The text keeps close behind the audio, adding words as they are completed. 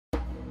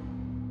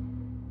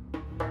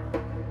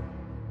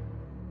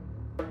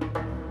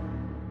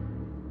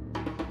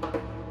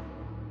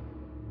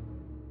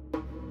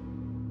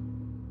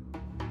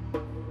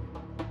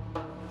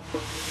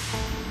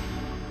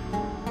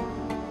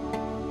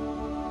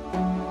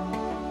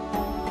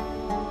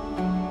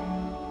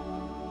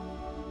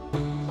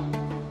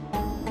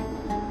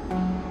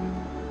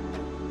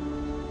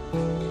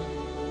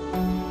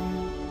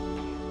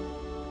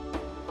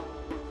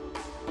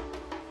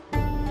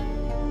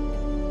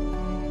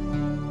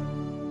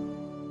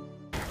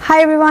Hi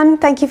everyone,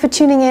 thank you for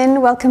tuning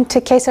in. Welcome to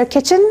Kesar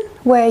Kitchen,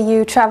 where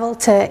you travel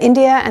to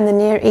India and the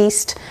Near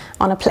East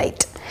on a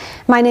plate.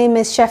 My name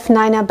is Chef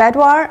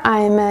Bhedwar.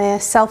 I'm a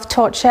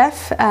self-taught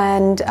chef,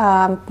 and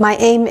my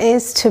aim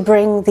is to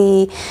bring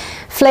the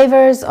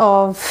flavors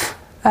of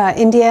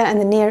India and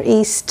the Near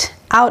East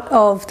out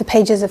of the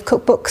pages of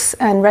cookbooks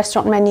and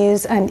restaurant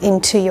menus and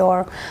into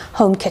your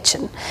home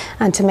kitchen,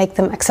 and to make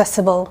them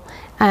accessible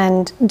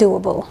and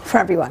doable for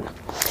everyone.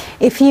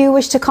 If you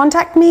wish to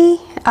contact me,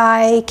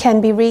 I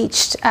can be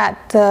reached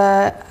at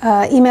the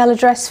email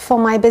address for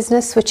my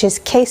business, which is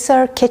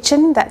Kesar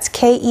Kitchen, that's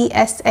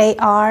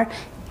K-E-S-A-R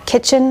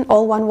kitchen,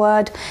 all one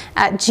word,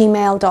 at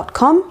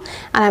gmail.com.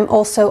 And I'm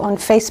also on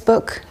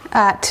Facebook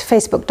at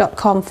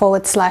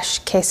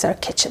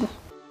facebook.com/Kesar Kitchen.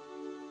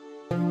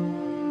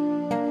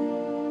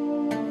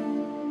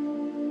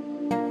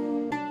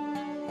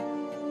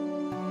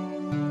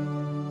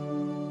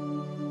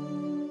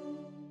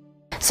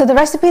 So the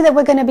recipe that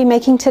we're going to be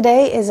making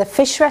today is a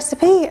fish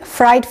recipe, a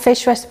fried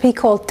fish recipe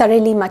called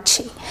tareli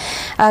machi.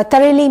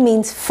 Tareli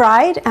means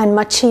fried and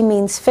machi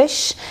means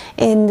fish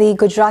in the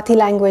Gujarati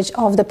language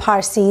of the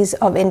Parsis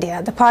of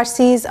India. The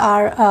Parsis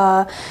are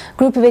a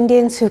group of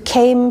Indians who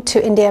came to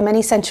India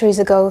many centuries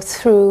ago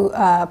through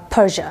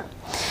Persia.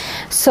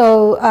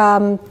 So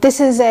this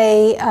is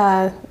a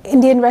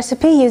Indian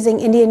recipe using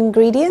Indian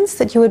ingredients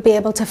that you would be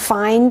able to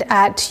find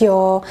at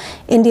your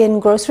Indian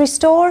grocery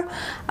store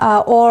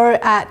or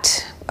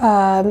at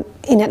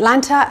in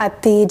Atlanta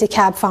at the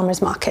DeKalb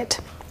Farmers Market.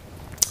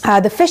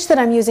 The fish that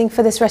I'm using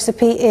for this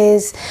recipe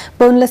is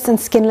boneless and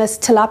skinless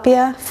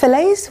tilapia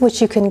fillets,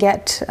 which you can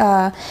get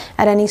at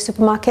any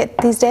supermarket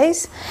these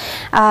days.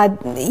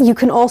 You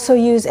can also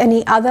use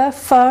any other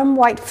firm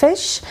white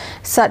fish,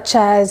 such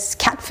as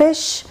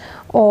catfish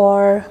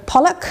or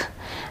pollock.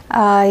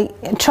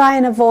 Try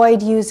and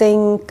avoid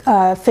using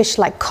fish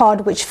like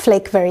cod, which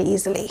flake very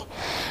easily.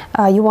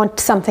 You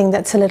want something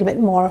that's a little bit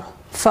more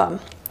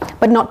firm,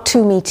 but not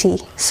too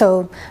meaty.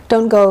 So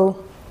don't go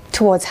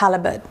towards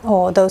halibut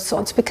or those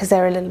sorts, because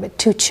they're a little bit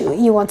too chewy.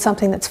 You want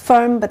something that's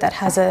firm but that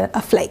has a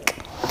flake.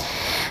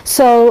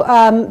 So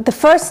the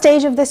first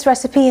stage of this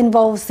recipe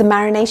involves the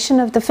marination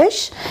of the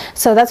fish.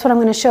 So that's what I'm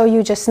going to show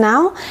you just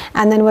now.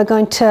 And then we're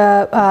going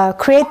to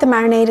create the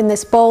marinade in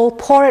this bowl,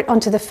 pour it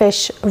onto the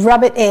fish,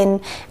 rub it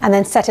in, and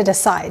then set it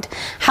aside.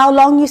 How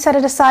long you set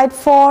it aside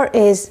for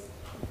is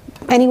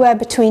anywhere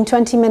between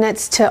 20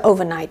 minutes to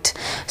overnight.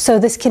 So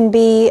this can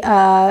be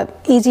an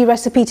easy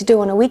recipe to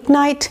do on a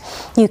weeknight.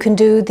 You can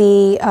do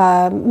the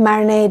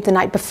marinade the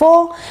night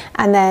before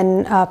and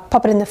then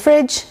pop it in the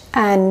fridge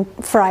and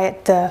fry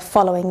it the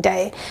following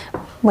day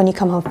when you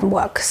come home from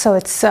work. So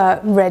it's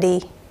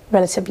ready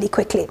relatively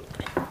quickly.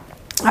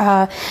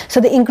 So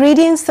the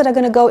ingredients that are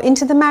going to go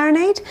into the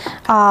marinade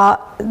are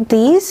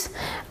these.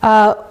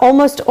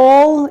 Almost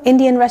all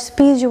Indian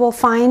recipes you will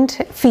find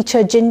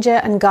feature ginger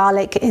and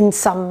garlic in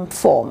some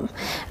form,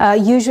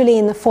 usually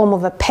in the form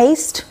of a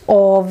paste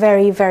or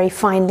very, very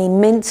finely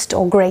minced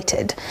or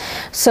grated.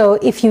 So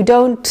if you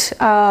don't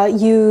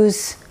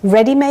use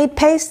ready-made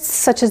pastes,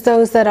 such as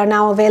those that are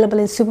now available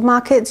in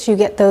supermarkets, you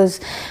get those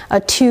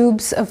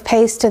tubes of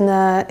paste in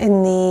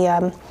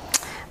the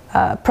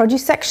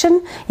produce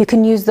section. You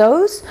can use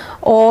those,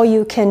 or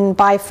you can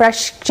buy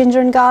fresh ginger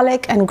and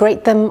garlic and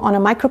grate them on a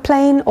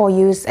microplane, or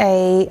use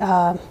a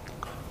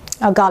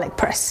garlic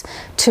press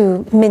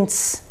to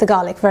mince the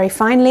garlic very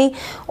finely.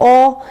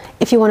 Or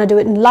if you want to do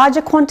it in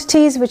larger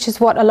quantities, which is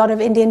what a lot of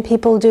Indian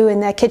people do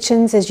in their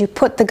kitchens, is you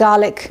put the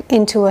garlic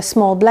into a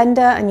small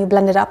blender and you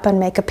blend it up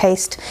and make a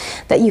paste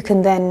that you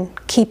can then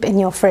keep in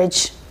your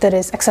fridge that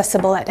is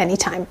accessible at any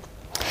time.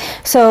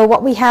 So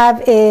what we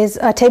have is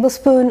a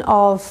tablespoon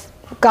of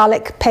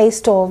garlic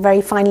paste or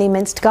very finely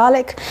minced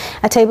garlic,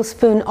 a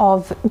tablespoon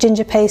of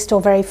ginger paste or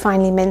very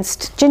finely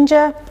minced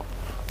ginger,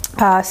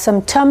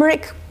 some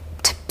turmeric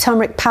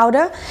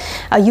powder.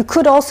 You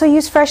could also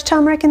use fresh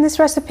turmeric in this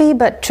recipe,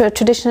 but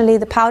traditionally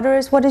the powder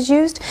is what is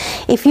used.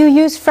 If you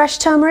use fresh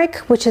turmeric,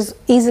 which is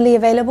easily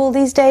available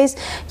these days,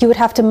 you would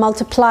have to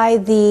multiply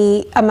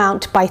the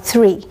amount by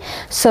 3.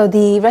 So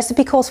the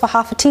recipe calls for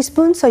half a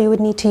teaspoon, so you would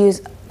need to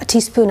use a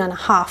teaspoon and a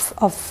half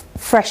of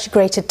fresh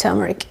grated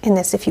turmeric in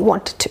this if you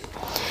wanted to.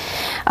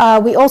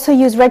 We also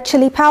use red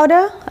chili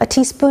powder, a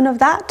teaspoon of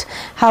that.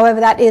 However,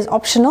 that is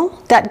optional.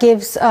 That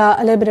gives a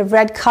little bit of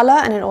red color,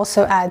 and it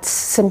also adds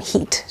some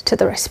heat to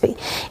the recipe.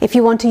 If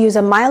you want to use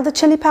a milder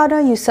chili powder,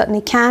 you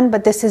certainly can,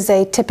 but this is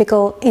a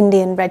typical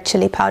Indian red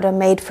chili powder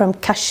made from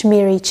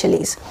Kashmiri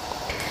chilies.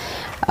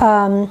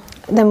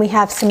 Then we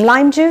have some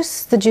lime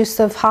juice, the juice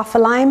of half a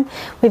lime.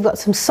 We've got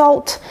some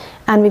salt,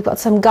 and we've got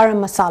some garam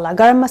masala.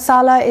 Garam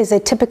masala is a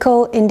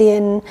typical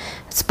Indian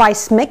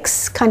spice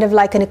mix, kind of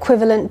like an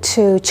equivalent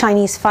to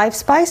Chinese 5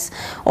 spice,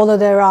 although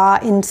there are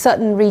in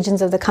certain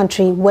regions of the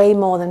country way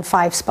more than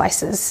 5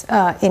 spices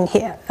in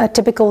here. A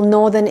typical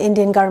northern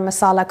Indian garam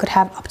masala could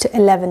have up to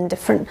 11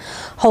 different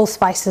whole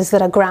spices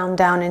that are ground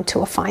down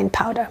into a fine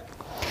powder.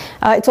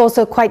 It's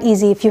also quite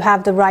easy if you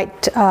have the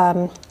right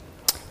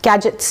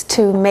gadgets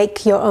to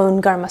make your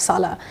own garam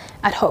masala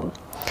at home.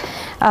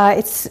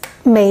 It's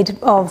made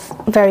of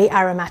very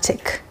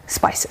aromatic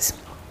spices.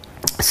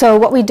 So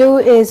what we do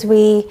is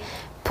we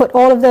put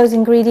all of those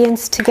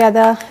ingredients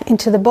together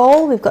into the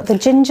bowl. We've got the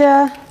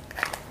ginger,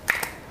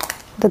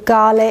 the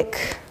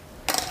garlic,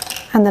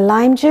 and the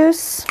lime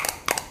juice.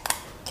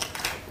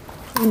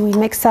 And we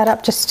mix that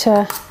up just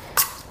so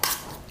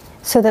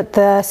that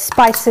the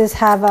spices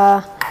have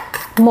a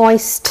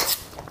moist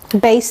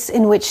base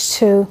in which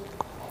to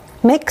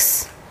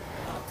mix.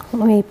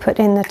 We put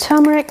in the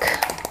turmeric,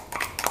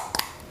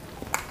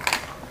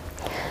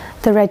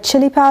 the red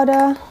chili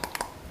powder,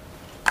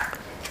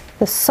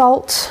 the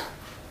salt,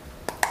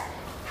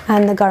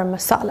 and the garam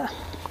masala.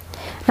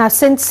 Now,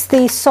 since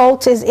the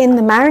salt is in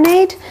the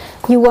marinade,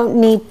 you won't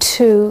need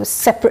to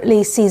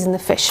separately season the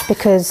fish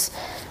because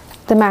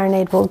the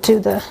marinade will do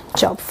the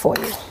job for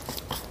you.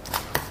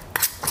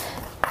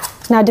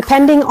 Now,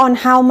 depending on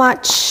how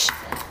much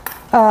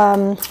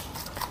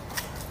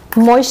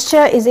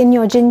moisture is in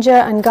your ginger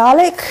and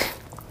garlic,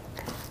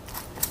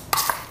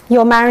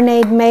 your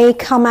marinade may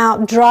come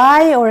out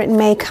dry or it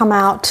may come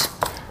out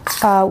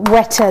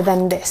wetter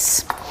than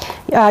this.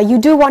 You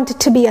do want it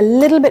to be a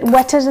little bit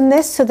wetter than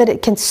this so that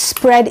it can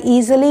spread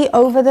easily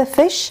over the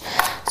fish.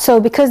 So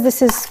because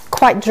this is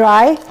quite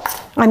dry,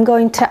 I'm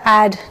going to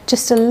add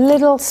just a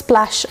little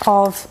splash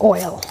of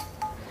oil.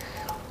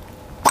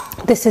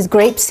 This is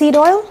grapeseed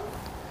oil,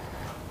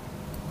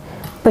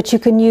 but you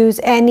can use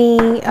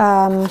any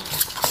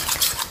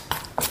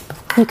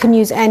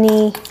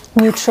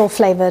neutral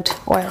flavored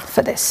oil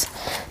for this.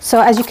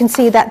 So as you can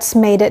see, that's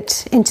made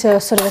it into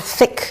sort of a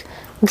thick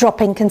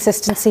dropping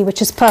consistency,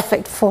 which is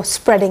perfect for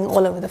spreading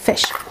all over the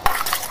fish.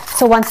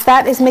 So once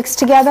that is mixed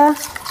together,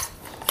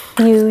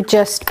 you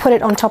just put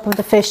it on top of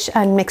the fish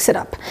and mix it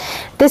up.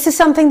 This is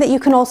something that you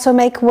can also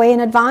make way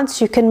in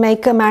advance. You can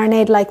make a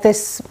marinade like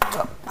this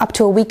up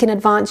to a week in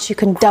advance. You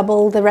can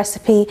double the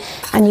recipe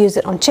and use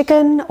it on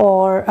chicken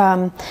or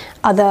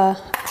other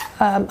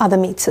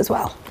meats as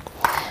well.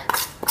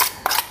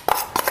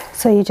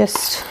 So you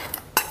just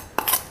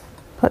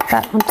put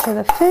that onto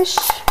the fish.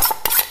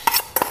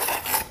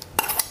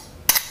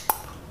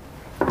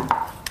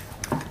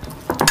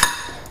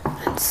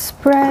 And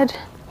spread.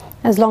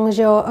 As long as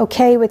you're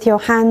okay with your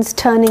hands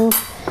turning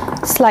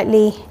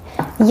slightly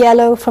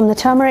yellow from the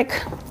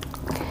turmeric.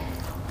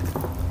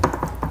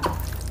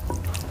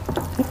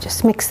 You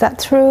just mix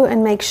that through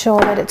and make sure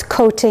that it's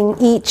coating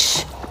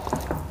each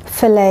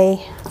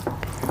fillet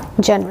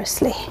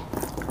generously.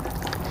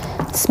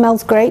 It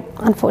smells great.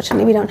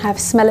 Unfortunately, we don't have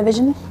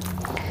smell-o-vision.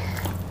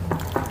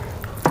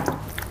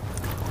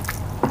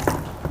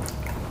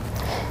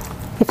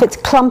 If it's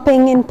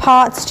clumping in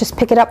parts, just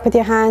pick it up with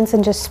your hands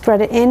and just spread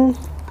it in.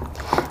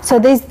 So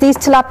these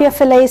tilapia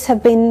fillets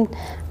have been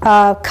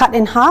cut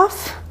in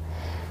half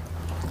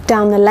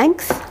down the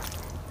length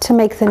to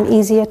make them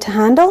easier to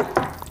handle.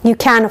 You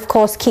can, of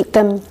course, keep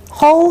them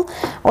whole,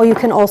 or you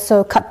can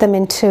also cut them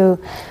into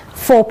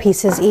 4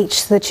 pieces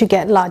each so that you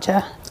get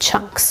larger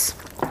chunks.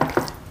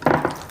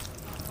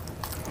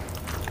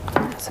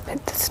 That's a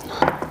bit this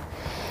now.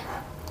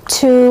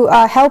 To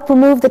help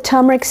remove the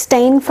turmeric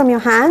stain from your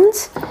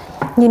hands,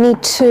 you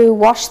need to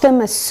wash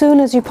them as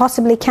soon as you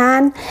possibly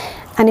can.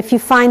 And if you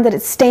find that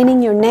it's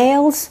staining your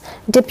nails,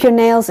 dip your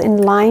nails in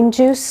lime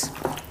juice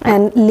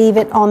and leave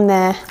it on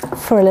there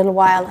for a little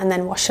while and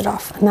then wash it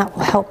off. And that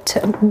will help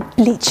to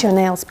bleach your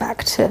nails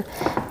back to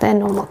their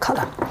normal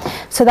color.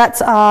 So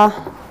that's our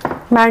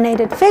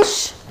marinated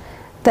fish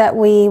that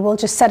we will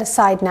just set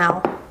aside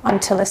now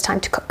until it's time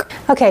to cook.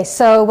 Okay,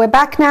 so we're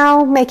back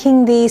now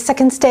making the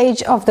second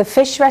stage of the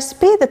fish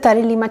recipe, the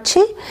tarili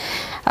machi.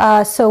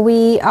 So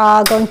we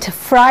are going to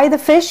fry the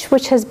fish,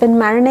 which has been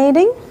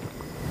marinating.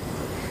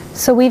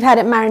 So we've had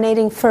it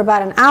marinating for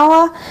about an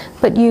hour,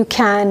 but you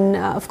can,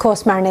 of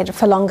course, marinate it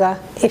for longer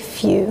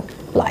if you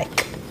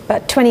like.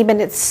 But 20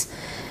 minutes,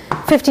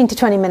 15 to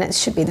 20 minutes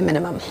should be the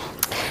minimum.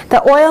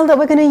 The oil that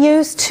we're going to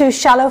use to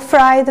shallow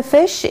fry the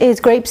fish is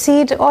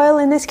grapeseed oil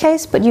in this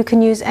case, but you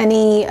can use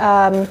any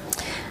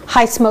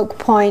high smoke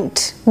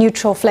point,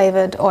 neutral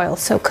flavored oil.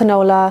 So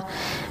canola,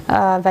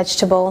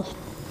 vegetable,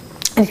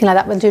 anything like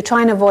that will do.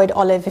 Try and avoid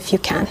olive if you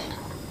can.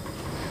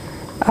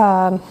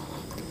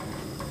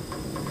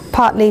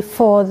 Partly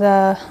for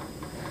the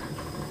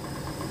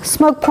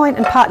smoke point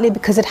and partly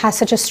because it has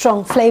such a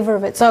strong flavor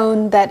of its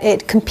own that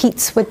it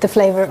competes with the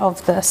flavor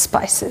of the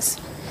spices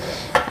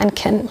and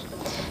can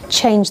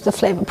change the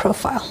flavor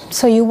profile.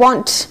 So you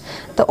want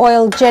the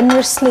oil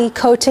generously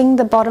coating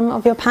the bottom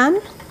of your pan.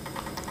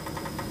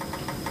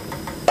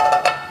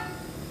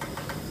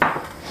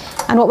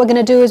 And what we're going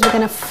to do is we're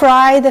going to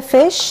fry the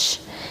fish,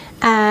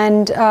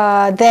 and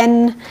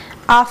then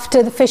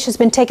after the fish has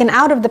been taken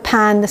out of the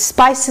pan, the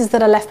spices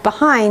that are left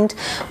behind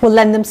will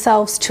lend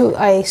themselves to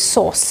a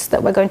sauce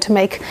that we're going to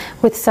make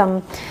with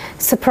some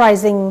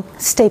surprising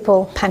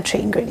staple pantry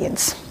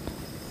ingredients.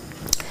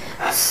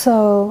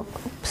 So,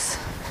 oops,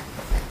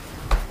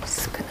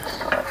 just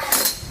gonna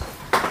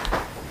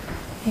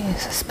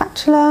use a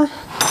spatula,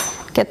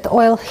 get the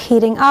oil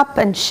heating up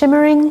and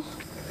shimmering.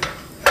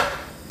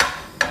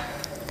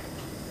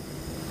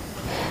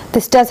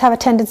 This does have a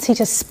tendency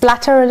to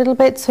splatter a little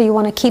bit, so you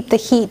want to keep the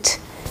heat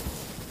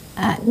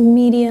at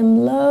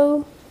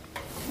medium-low.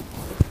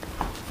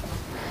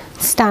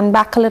 Stand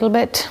back a little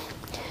bit.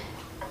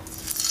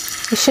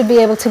 You should be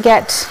able to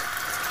get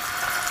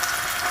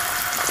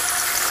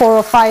 4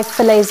 or 5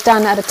 fillets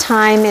done at a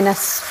time in a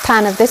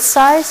pan of this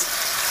size.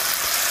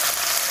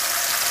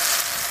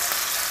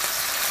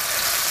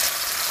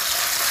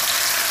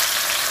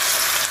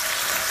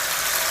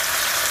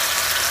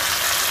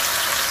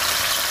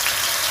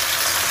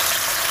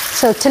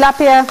 So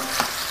tilapia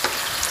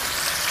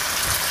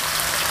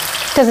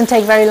doesn't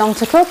take very long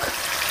to cook,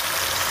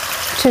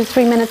 2 to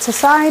 3 minutes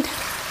aside.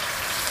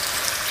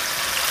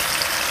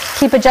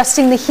 Keep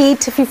adjusting the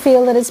heat if you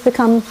feel that it's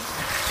become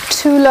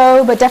too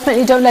low, but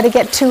definitely don't let it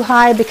get too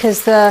high,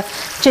 because the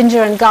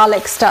ginger and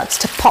garlic starts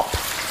to pop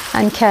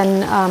and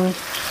can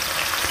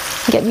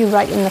get you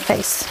right in the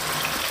face.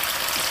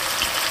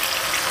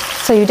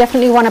 So you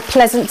definitely want a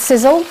pleasant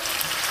sizzle.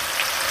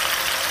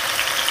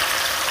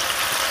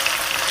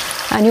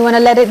 And you want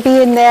to let it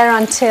be in there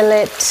until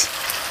it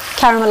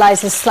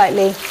caramelizes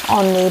slightly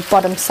on the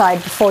bottom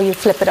side before you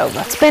flip it over.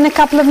 It's been a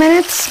couple of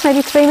minutes,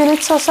 maybe 3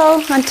 minutes or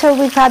so, until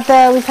we've had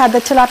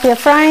the tilapia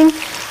frying.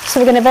 So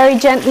we're going to very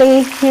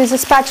gently use a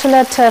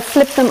spatula to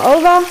flip them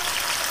over.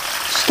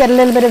 Just get a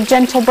little bit of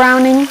gentle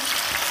browning.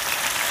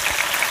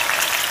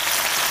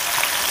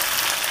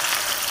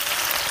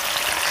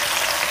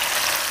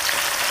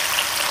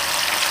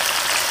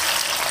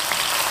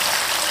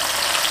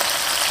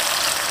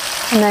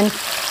 And then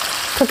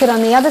cook it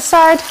on the other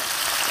side.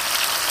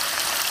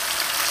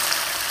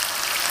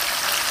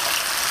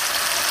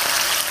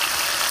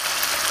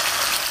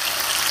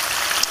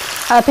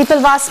 People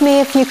have asked me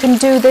if you can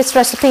do this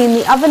recipe in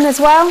the oven as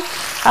well.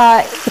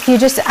 If you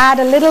just add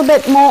a little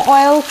bit more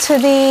oil to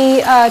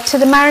the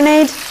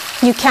marinade,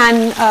 you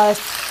can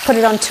put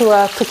it onto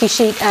a cookie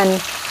sheet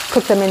and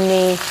cook them in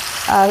the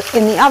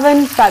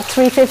oven, about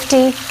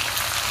 350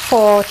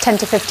 for 10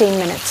 to 15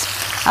 minutes.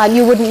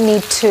 You wouldn't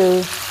need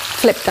to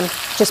flip them.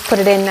 Just put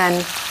it in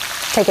and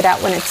take it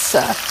out when it's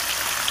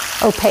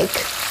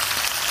opaque.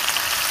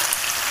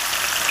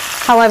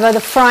 However, the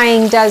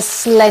frying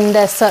does lend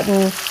a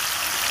certain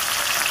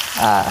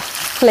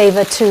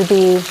flavor to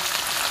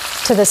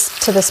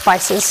the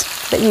spices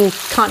that you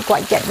can't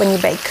quite get when you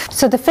bake.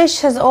 So the fish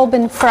has all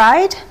been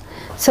fried.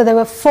 So there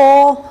were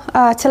 4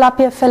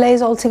 tilapia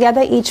fillets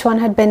altogether. Each one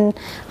had been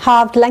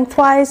halved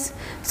lengthwise.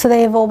 So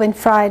they have all been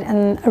fried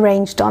and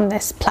arranged on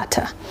this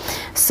platter.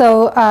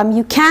 So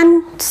you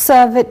can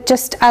serve it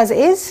just as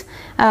is.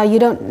 You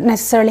don't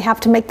necessarily have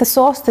to make the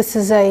sauce. This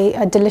is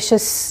a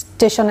delicious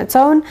dish on its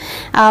own.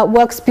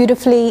 Works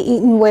beautifully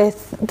eaten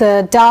with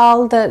the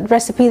dal, the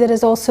recipe that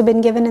has also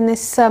been given in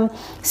this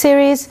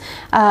series,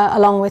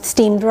 along with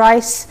steamed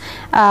rice.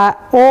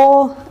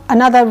 Or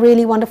another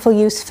really wonderful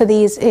use for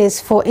these is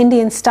for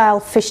Indian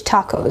style fish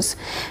tacos.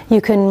 You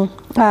can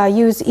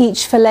use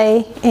each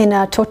fillet in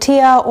a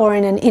tortilla or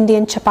in an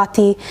Indian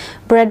chapati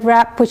bread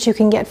wrap, which you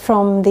can get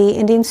from the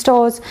Indian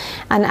stores,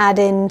 and add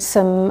in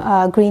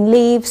some green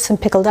leaves, some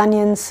pickled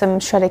onions, some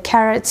shredded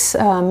carrots,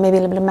 maybe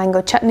a little bit of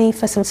mango chutney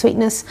for some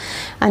sweetness,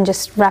 and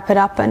just wrap it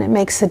up, and it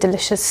makes a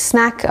delicious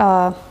snack,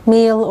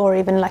 meal, or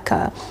even like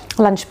a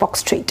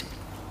lunchbox treat.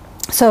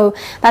 So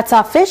that's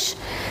our fish.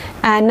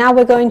 And now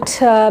we're going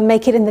to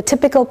make it in the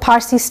typical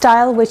Parsi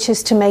style, which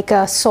is to make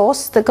a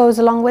sauce that goes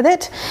along with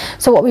it.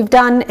 So what we've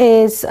done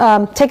is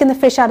taken the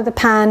fish out of the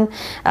pan,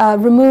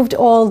 removed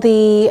all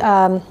the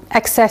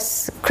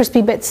excess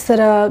crispy bits that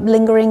are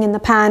lingering in the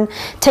pan,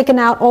 taken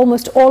out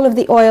almost all of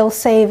the oil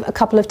save a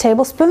couple of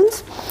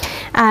tablespoons,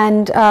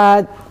 and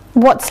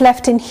what's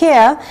left in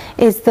here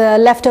is the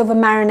leftover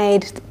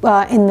marinade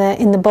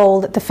in the bowl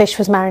that the fish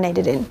was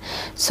marinated in.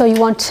 So you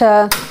want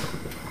to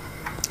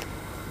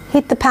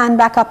heat the pan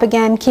back up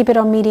again, keep it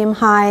on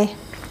medium-high.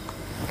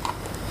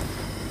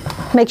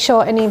 Make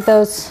sure any of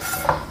those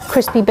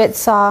crispy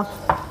bits are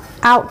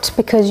out,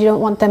 because you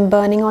don't want them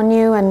burning on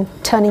you and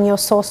turning your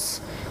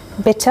sauce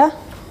bitter.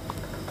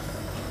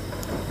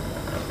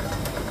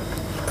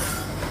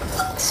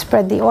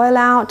 Spread the oil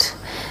out,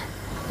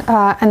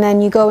 and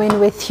then you go in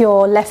with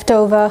your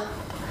leftover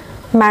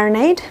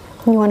marinade.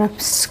 You want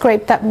to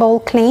scrape that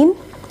bowl clean.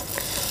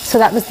 So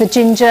that was the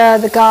ginger,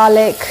 the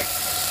garlic,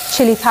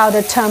 chili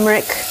powder,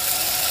 turmeric,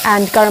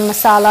 and garam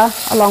masala,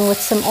 along with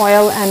some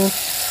oil and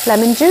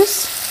lemon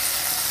juice.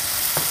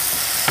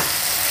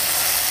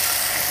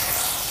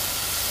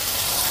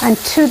 And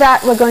to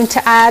that we're going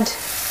to add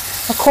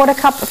a 1/4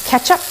 cup of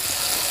ketchup.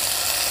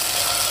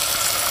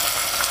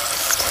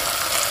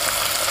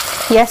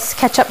 Yes,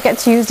 ketchup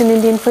gets used in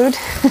Indian food.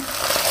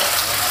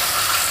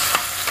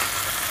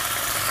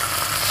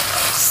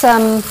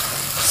 Some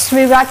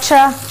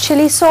sriracha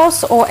chili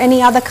sauce, or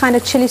any other kind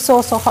of chili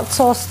sauce or hot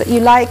sauce that you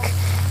like.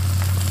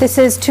 This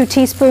is 2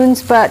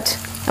 teaspoons, but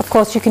of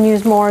course you can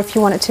use more if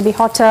you want it to be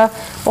hotter,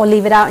 or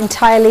leave it out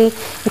entirely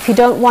if you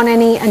don't want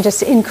any, and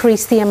just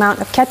increase the amount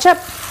of ketchup.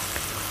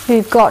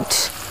 We've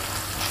got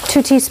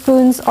 2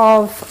 teaspoons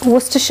of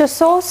Worcestershire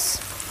sauce,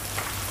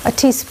 a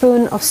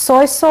teaspoon of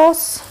soy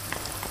sauce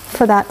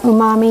for that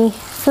umami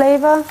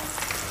flavor,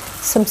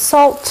 some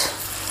salt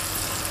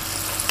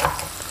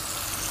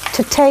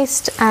to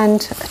taste,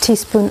 and a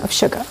teaspoon of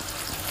sugar.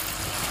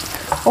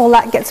 All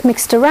that gets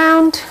mixed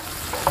around.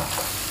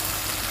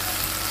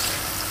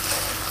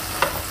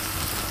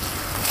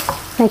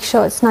 Make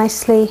sure it's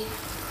nicely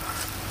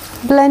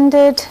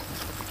blended,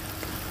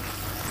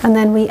 and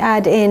then we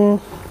add in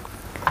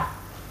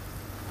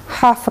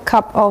half a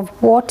cup of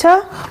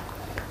water,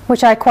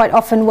 which I quite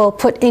often will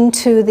put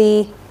into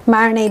the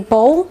marinade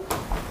bowl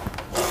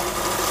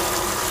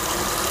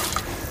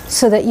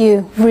so that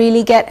you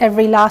really get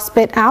every last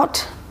bit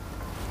out.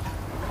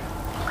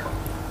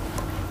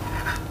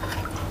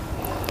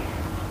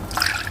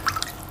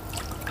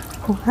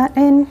 Pull that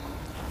in.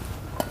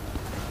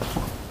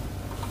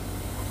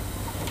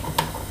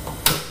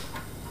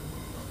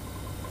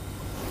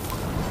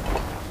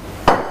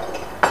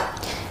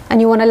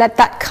 And you want to let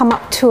that come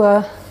up to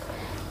a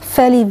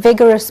fairly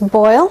vigorous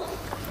boil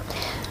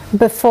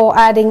before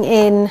adding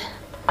in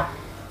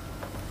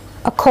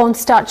a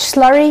cornstarch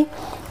slurry,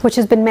 which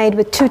has been made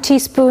with 2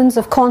 teaspoons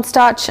of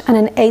cornstarch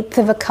and 1/8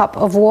 of a cup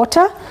of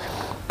water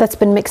that's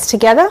been mixed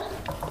together,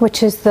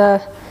 which is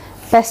the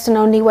best and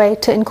only way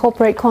to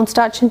incorporate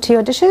cornstarch into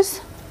your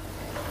dishes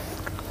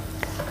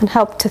and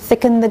help to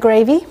thicken the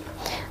gravy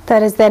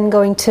that is then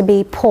going to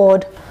be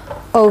poured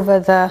over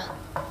the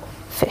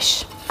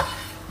fish.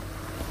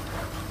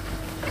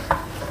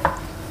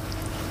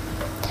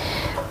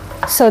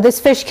 So this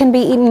fish can be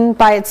eaten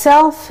by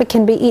itself. It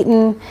can be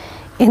eaten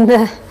in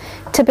the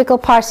typical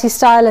Parsi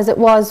style as it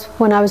was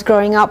when I was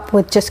growing up,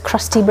 with just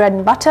crusty bread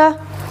and butter,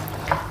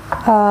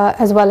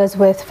 as well as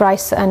with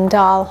rice and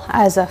dal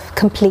as a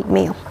complete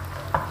meal.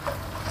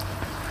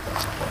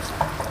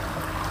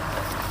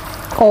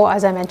 Or,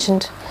 as I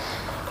mentioned,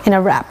 in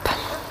a wrap.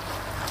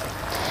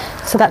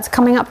 So that's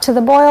coming up to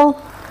the boil.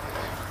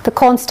 The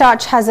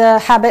cornstarch has a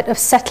habit of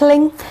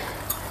settling,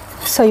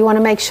 so you want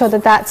to make sure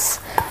that that's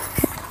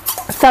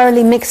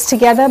thoroughly mixed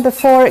together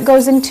before it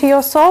goes into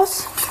your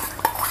sauce.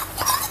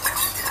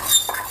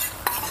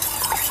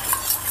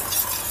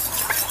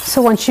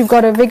 So once you've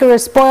got a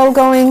vigorous boil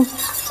going,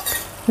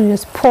 you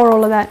just pour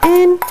all of that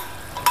in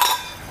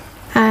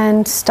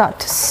and start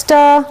to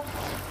stir.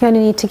 You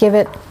only need to give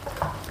it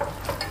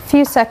a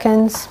few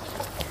seconds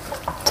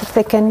to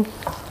thicken.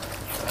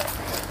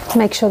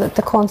 Make sure that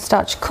the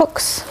cornstarch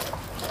cooks,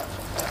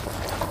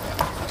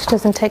 which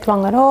doesn't take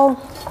long at all.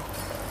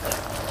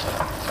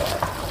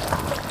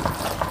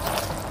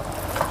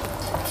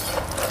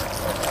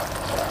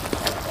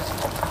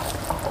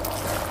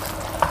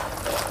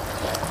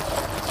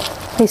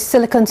 These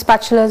silicone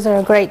spatulas are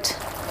a great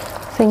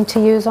thing to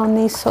use on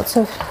these sorts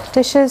of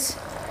dishes.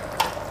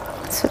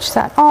 Switch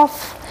that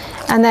off,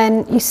 and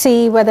then you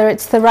see whether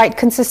it's the right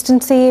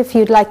consistency. If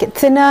you'd like it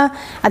thinner,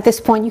 at this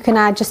point you can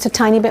add just a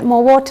tiny bit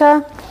more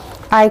water.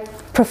 I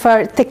prefer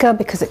it thicker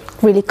because it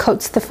really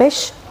coats the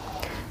fish.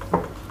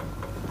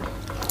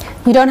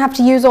 You don't have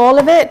to use all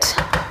of it.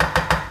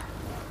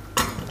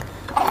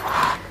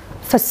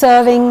 For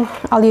serving,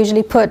 I'll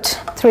usually put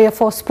 3 or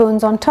 4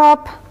 spoons on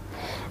top,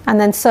 and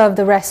then serve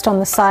the rest on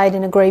the side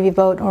in a gravy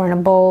boat or in a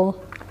bowl,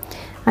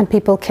 and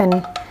people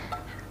can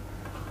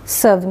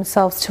serve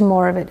themselves to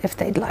more of it if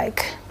they'd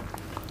like.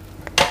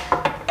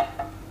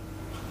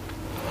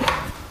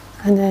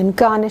 And then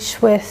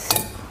garnish with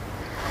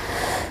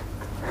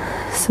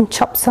some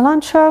chopped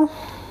cilantro,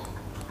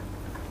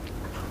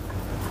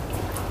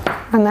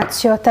 and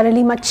that's your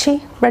tareli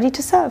machi ready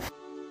to serve.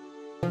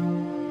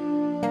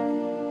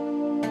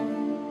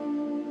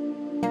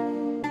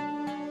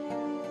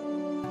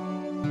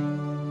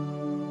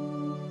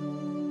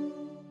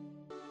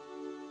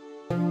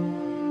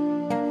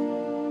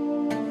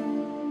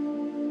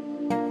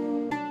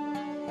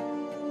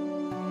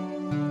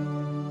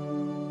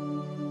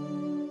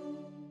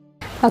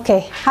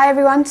 Okay, hi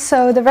everyone.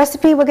 So the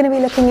recipe we're going to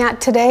be looking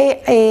at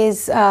today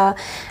is a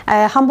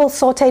humble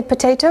sautéed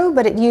potato,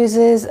 but it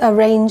uses a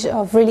range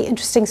of really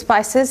interesting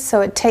spices, so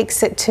it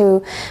takes it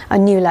to a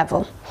new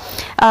level.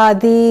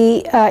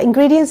 The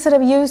ingredients that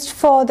are used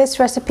for this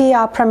recipe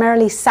are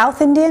primarily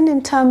South Indian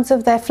in terms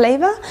of their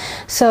flavor.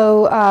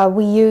 So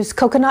we use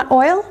coconut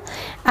oil,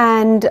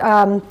 and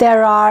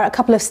there are a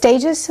couple of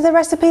stages to the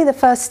recipe. The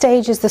first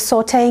stage is the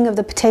sautéing of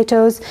the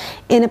potatoes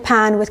in a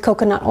pan with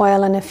coconut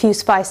oil and a few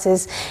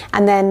spices,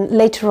 and then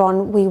later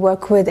on we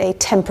work with a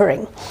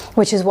tempering,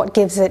 which is what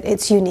gives it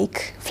its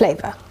unique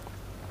flavor.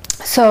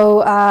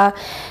 So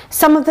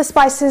some of the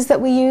spices that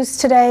we use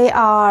today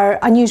are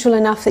unusual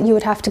enough that you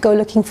would have to go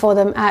looking for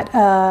them at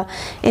an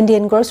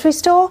Indian grocery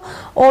store,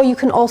 or you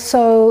can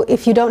also,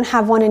 if you don't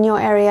have one in your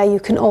area, you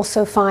can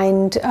also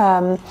find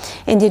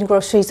Indian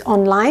groceries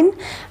online.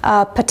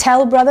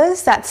 Patel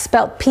Brothers, that's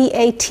spelled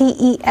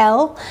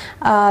P-A-T-E-L.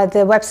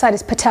 The website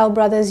is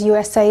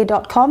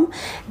patelbrothersusa.com.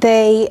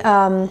 They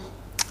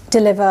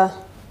deliver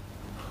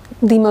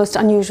the most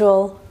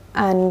unusual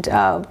and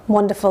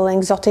wonderful and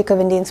exotic of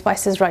Indian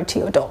spices right to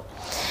your door.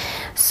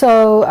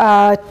 So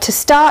to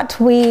start,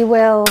 we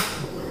will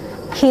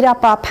heat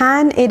up our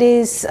pan. It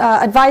is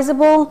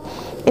advisable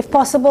if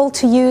possible,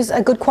 to use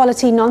a good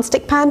quality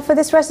non-stick pan for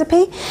this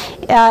recipe,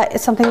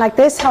 something like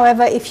this.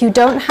 However, if you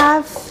don't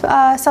have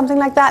something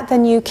like that,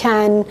 then you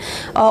can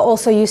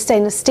also use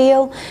stainless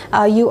steel.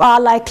 You are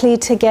likely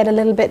to get a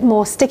little bit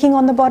more sticking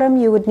on the bottom.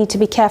 You would need to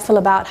be careful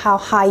about how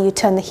high you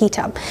turn the heat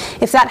up.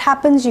 If that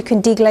happens, you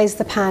can deglaze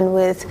the pan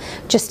with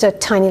just a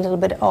tiny little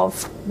bit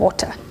of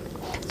water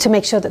to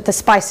make sure that the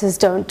spices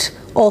don't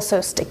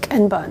also stick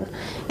and burn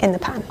in the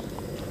pan.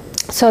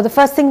 So the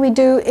first thing we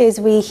do is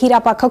we heat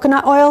up our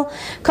coconut oil.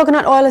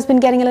 Coconut oil has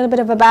been getting a little bit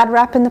of a bad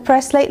rap in the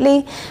press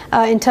lately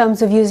in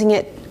terms of using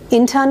it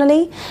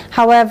internally.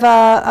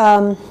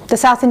 However, the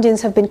South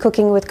Indians have been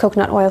cooking with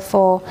coconut oil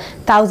for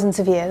thousands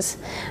of years.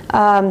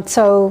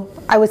 So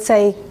I would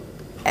say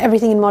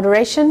everything in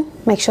moderation.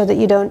 Make sure that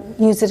you don't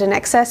use it in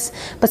excess,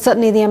 but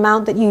certainly the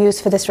amount that you use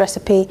for this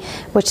recipe,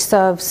 which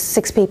serves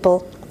 6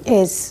 people,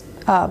 is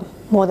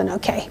more than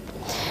okay.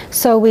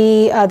 So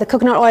the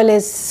coconut oil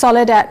is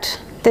solid at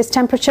this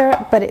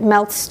temperature, but it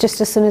melts just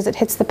as soon as it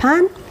hits the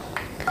pan.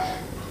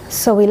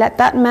 So we let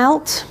that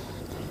melt.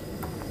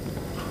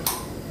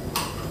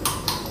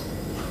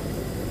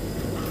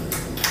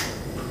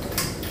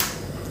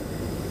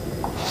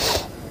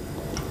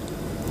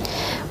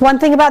 One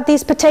thing about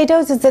these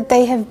potatoes is that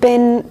they have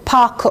been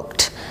par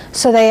cooked.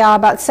 So they are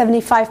about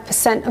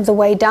 75% of the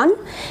way done,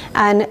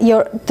 and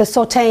the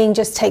sauteing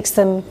just takes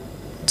them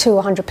to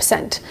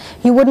 100%.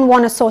 You wouldn't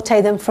want to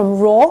saute them from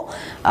raw,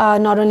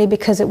 not only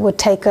because it would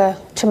take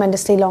a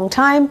tremendously long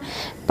time,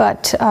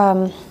 but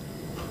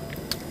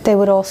they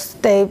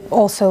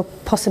also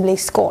possibly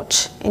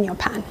scorch in your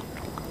pan.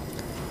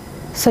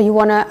 So you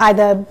want to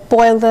either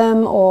boil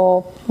them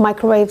or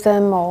microwave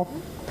them or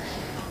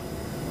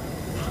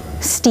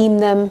steam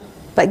them,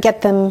 but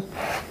get them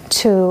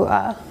to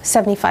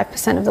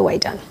 75% of the way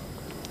done.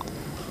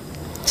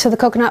 So the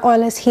coconut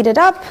oil is heated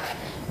up.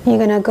 You're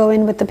going to go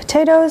in with the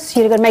potatoes.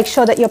 You're going to make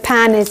sure that your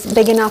pan is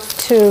big enough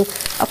to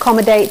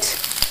accommodate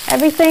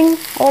everything,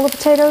 all the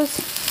potatoes.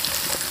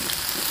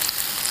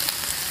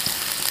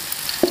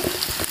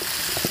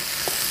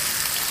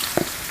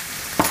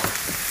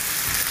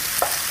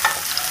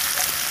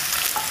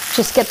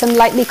 Just get them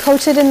lightly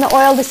coated in the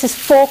oil. This is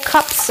 4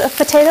 cups of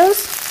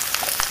potatoes.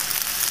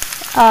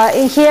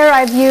 In here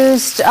I've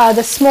used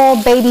the small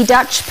baby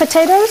Dutch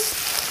potatoes.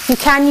 You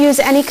can use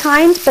any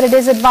kind, but it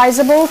is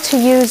advisable to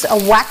use a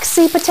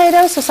waxy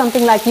potato, so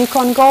something like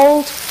Yukon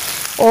Gold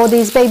or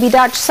these baby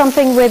Dutch,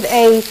 something with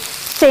a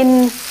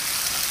thin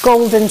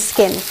golden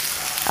skin.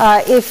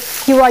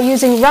 If you are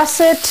using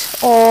russet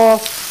or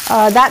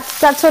that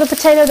sort of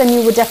potato, then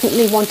you would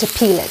definitely want to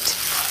peel it.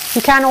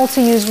 You can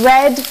also use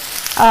red,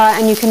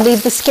 and you can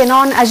leave the skin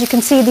on. As you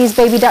can see, these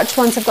baby Dutch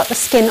ones have got the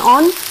skin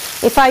on.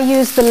 If I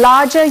use the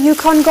larger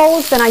Yukon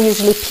Gold, then I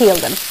usually peel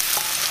them.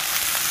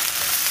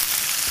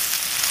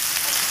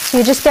 So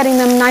you're just getting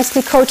them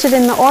nicely coated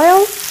in the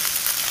oil.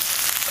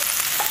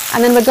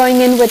 And then we're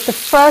going in with the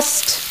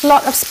first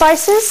lot of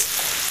spices,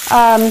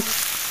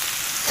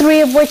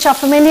 3 of which are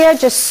familiar,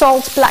 just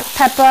salt, black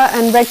pepper,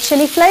 and red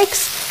chili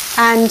flakes,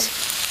 and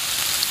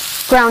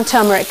ground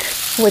turmeric,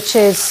 which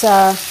is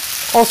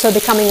also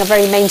becoming a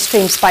very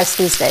mainstream spice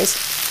these days.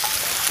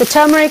 The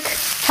turmeric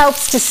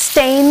helps to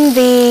stain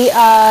the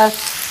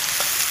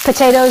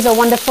potatoes a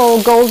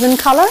wonderful golden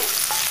color,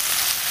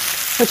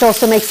 which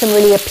also makes them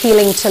really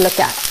appealing to look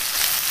at.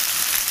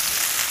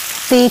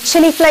 The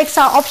chili flakes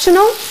are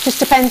optional, just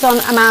depends on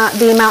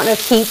the amount of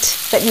heat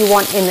that you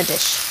want in the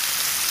dish.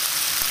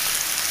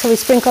 So we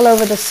sprinkle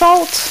over the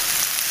salt,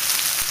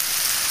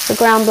 the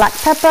ground black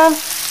pepper.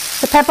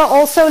 The pepper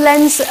also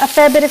lends a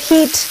fair bit of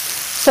heat,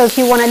 so if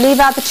you want to leave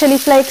out the chili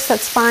flakes,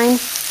 that's fine.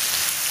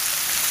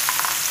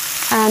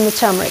 And the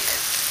turmeric.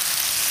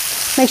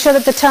 Make sure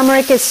that the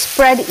turmeric is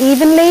spread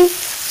evenly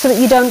so that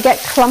you don't get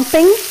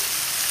clumping.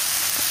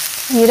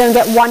 You don't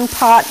get one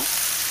part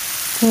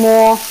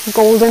more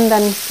golden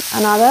than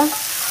another.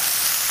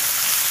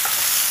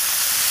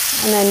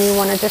 And then you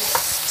want to just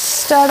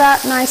stir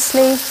that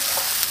nicely.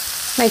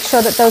 Make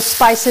sure that those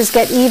spices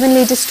get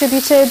evenly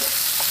distributed.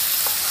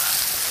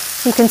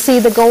 You can see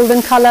the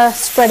golden color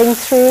spreading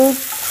through.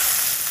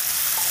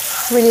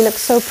 Really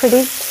looks so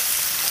pretty.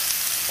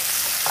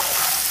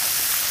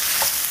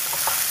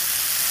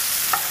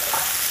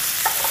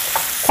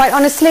 Quite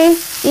honestly,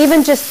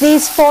 even just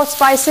these 4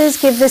 spices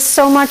give this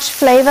so much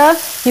flavor,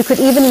 you could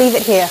even leave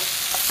it here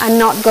and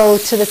not go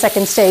to the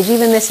second stage.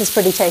 Even this is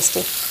pretty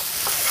tasty.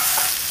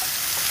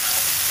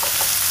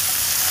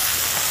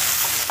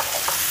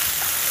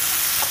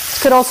 This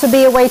could also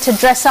be a way to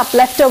dress up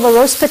leftover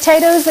roast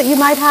potatoes that you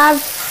might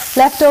have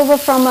left over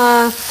from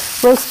a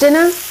roast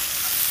dinner.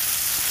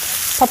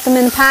 Pop them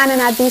in the pan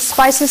and add these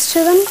spices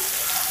to them.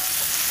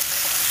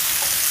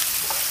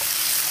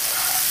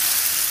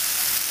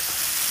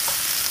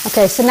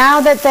 Okay, so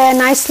now that they're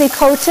nicely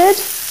coated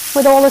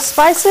with all the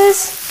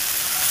spices,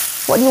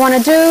 what you want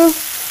to do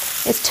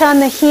is turn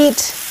the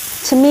heat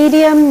to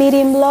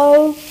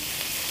medium-low,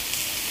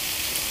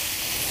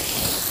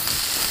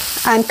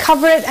 and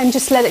cover it and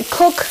just let it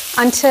cook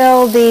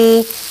until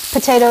the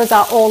potatoes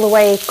are all the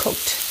way cooked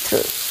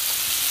through.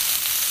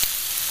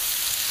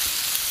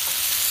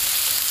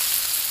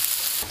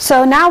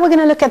 So now we're going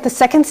to look at the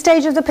second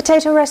stage of the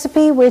potato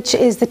recipe, which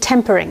is the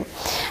tempering.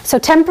 So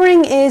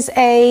tempering is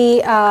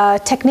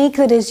a technique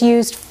that is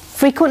used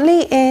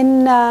frequently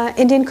in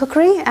Indian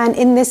cookery, and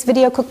in this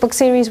video cookbook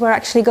series we're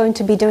actually going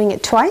to be doing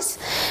it twice,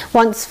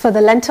 once for the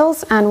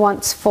lentils and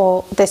once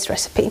for this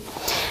recipe.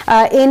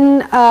 In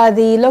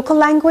the local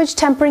language,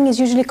 tempering is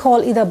usually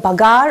called either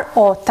bagar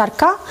or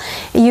tarka.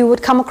 You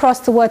would come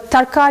across the word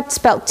tarka, it's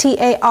spelled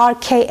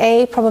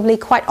T-A-R-K-A, probably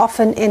quite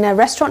often in a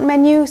restaurant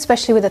menu,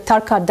 especially with a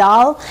tarka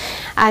dal,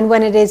 and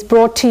when it is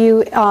brought to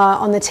you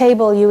on the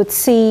table, you would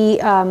see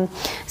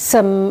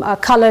some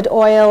colored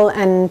oil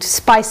and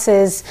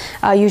spices,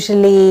 usually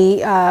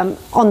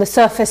on the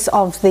surface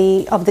of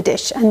the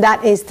dish, and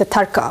that is the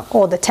tarka,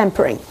 or the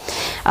tempering.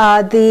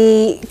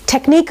 The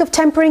technique of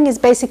tempering is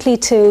basically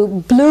to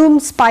bloom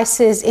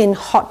spices in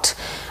hot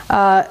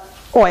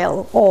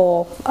oil,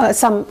 or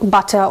some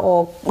butter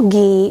or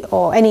ghee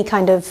or any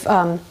kind of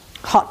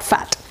hot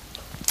fat.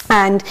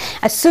 And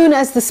as soon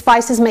as the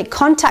spices make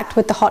contact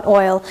with the hot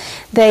oil,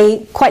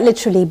 they quite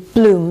literally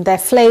bloom. Their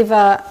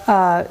flavor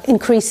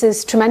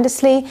increases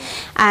tremendously,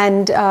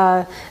 and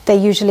they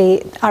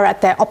usually are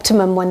at their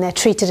optimum when they're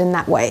treated in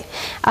that way.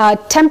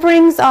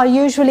 Temperings are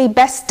usually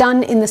best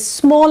done in the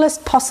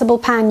smallest possible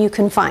pan you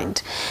can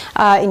find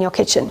in your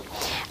kitchen.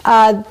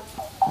 The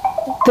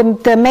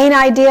main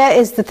idea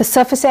is that the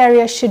surface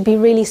area should be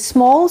really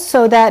small,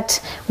 so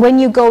that when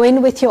you go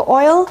in with your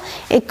oil,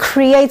 it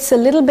creates a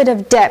little bit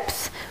of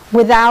depth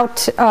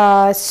without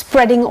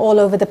spreading all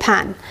over the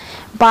pan.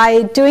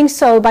 By doing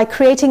so, by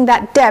creating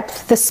that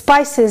depth, the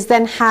spices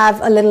then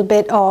have a little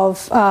bit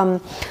of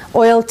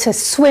oil to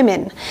swim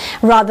in,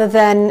 rather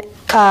than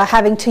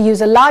having to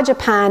use a larger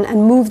pan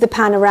and move the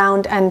pan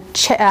around and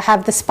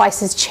have the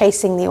spices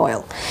chasing the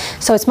oil.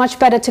 So it's much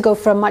better to go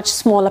for a much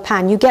smaller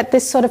pan. You get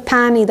this sort of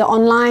pan either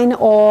online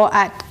or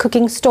at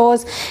cooking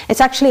stores.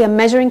 It's actually a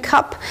measuring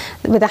cup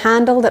with a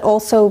handle that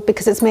also,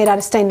 because it's made out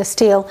of stainless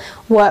steel,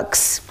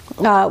 works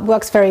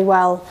very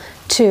well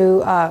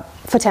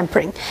for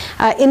tempering.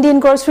 Indian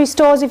grocery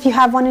stores, if you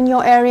have one in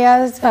your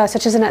area,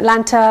 such as in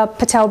Atlanta,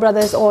 Patel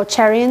Brothers or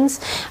Cherian's,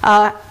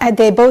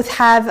 they both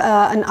have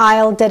an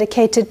aisle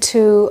dedicated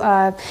to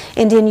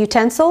Indian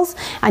utensils,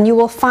 and you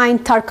will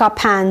find tarka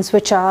pans,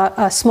 which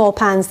are small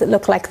pans that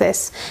look like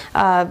this,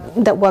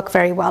 that work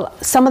very well.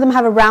 Some of them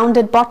have a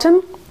rounded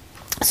bottom.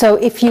 So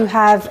if you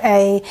have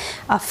a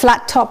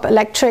flat top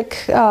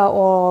electric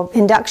or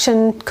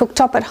induction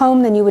cooktop at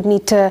home, then you would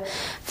need to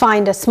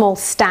find a small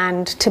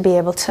stand to be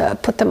able to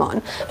put them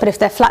on. But if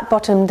they're flat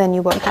bottom, then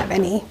you won't have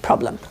any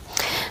problem.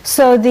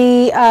 So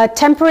the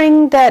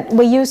tempering that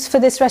we use for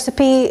this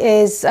recipe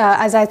is,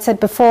 as I said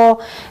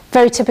before,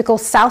 very typical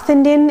South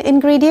Indian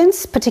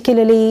ingredients,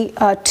 particularly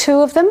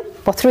two of them,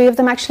 or three of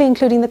them actually,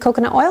 including the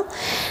coconut oil.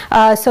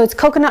 So it's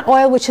coconut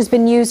oil which has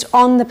been used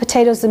on the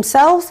potatoes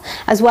themselves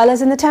as well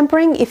as in the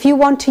tempering. If you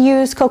want to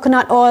use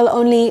coconut oil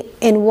only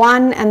in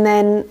one and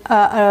then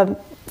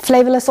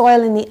flavorless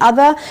oil in the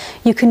other,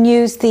 you can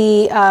use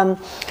the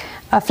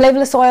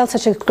flavorless oil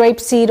such as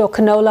grapeseed or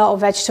canola or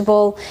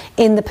vegetable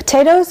in the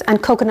potatoes,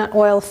 and coconut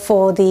oil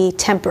for the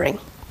tempering.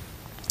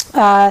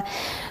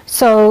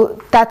 So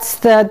that's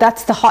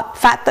the hot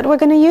fat that we're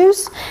going to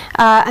use,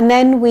 and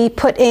then we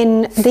put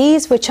in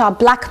these, which are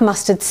black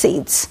mustard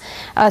seeds.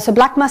 So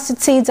black mustard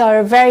seeds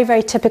are a very,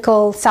 very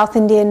typical South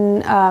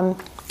Indian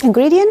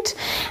ingredient,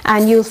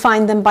 and you'll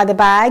find them by the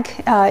bag,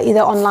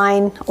 either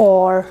online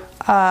or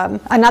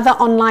another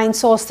online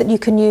source that you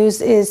can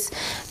use is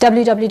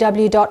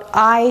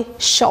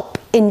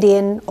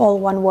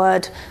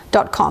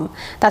www.ishopindian.com.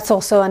 That's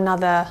also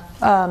another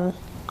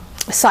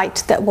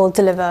site that will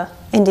deliver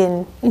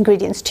Indian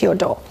ingredients to your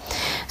door.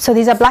 So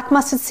these are black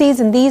mustard seeds,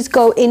 and these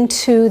go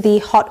into the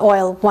hot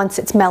oil once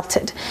it's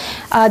melted.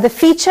 The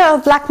feature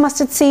of black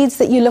mustard seeds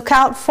that you look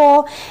out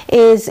for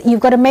is you've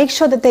got to make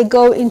sure that they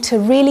go into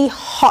really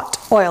hot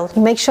oil.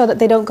 You make sure that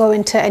they don't go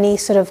into any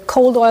sort of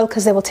cold oil,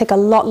 because they will take a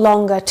lot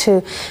longer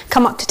to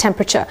come up to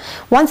temperature.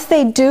 Once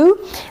they do,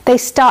 they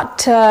start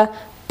to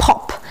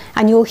pop,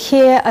 and you'll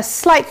hear a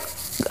slight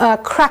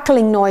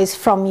crackling noise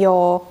from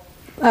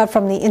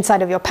the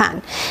inside of your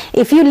pan.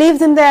 If you leave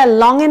them there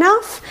long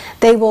enough,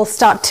 they will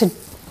start to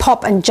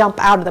pop and jump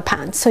out of the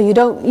pan. So you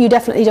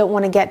definitely don't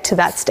want to get to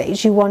that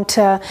stage. You want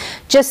to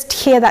just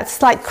hear that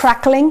slight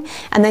crackling,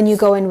 and then you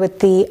go in with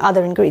the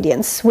other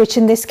ingredients, which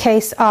in this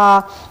case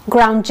are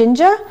ground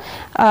ginger.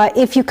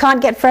 If you can't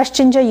get fresh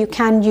ginger, you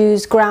can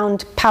use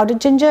ground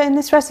powdered ginger in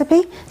this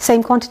recipe,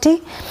 same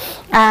quantity,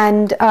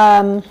 and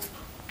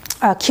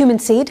cumin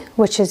seed,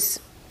 which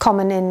is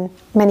common in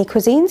many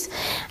cuisines,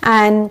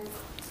 and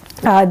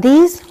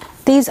these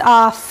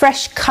are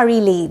fresh curry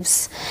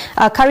leaves.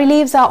 Curry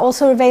leaves are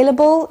also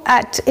available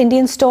at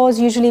Indian stores,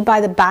 usually by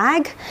the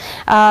bag.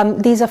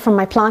 These are from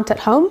my plant at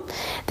home.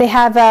 They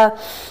have a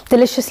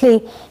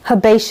deliciously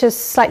herbaceous,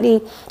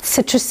 slightly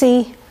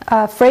citrusy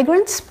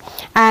fragrance,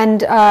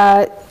 and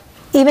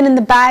even in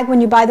the bag, when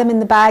you buy them in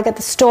the bag at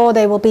the store,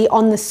 they will be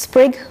on the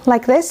sprig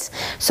like this.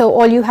 So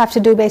all you have to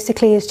do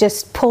basically is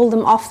just pull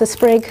them off the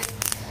sprig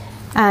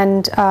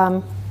and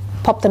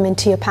pop them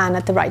into your pan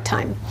at the right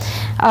time.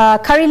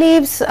 Curry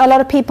leaves, a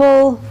lot of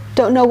people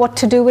don't know what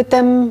to do with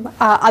them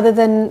other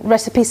than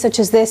recipes such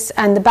as this,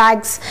 and the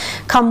bags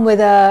come with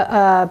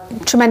a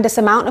tremendous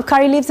amount of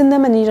curry leaves in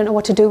them, and you don't know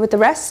what to do with the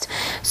rest.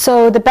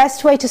 So the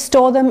best way to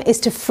store them is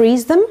to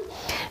freeze them.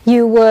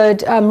 You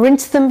would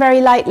rinse them very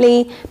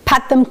lightly,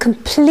 pat them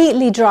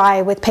completely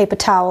dry with paper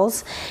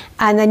towels,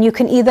 and then you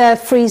can either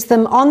freeze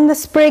them on the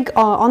sprig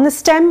or on the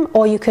stem,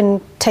 or you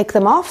can take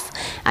them off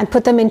and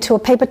put them into a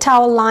paper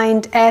towel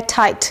lined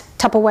airtight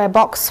Tupperware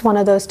box, one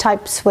of those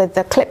types with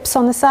the clips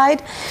on the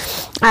side,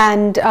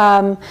 and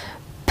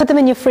put them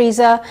in your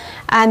freezer.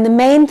 And the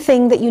main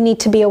thing that you need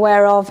to be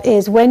aware of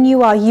is when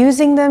you are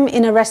using them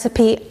in a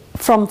recipe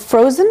from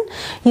frozen,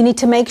 you need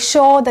to make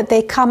sure that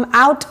they come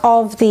out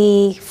of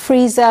the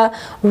freezer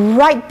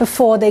right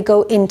before they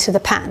go into the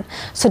pan.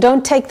 So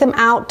don't take them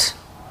out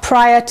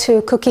prior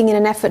to cooking in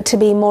an effort to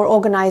be more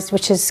organized,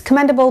 which is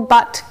commendable,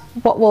 but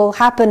what will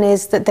happen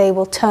is that they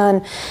will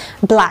turn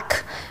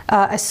black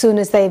as soon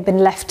as they've been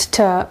left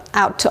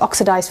out to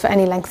oxidize for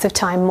any length of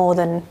time, more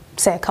than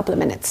say a couple of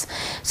minutes.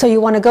 So you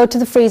want to go to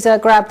the freezer,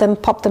 grab them,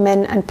 pop them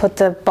in, and put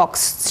the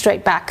box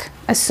straight back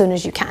as soon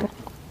as you can.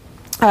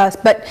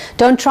 But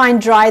don't try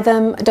and dry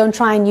them. Don't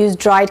try and use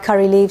dried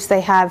curry leaves.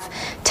 They have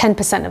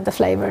 10% of the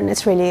flavor, and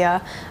it's really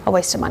a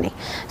waste of money.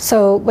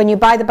 So when you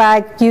buy the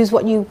bag, use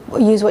what you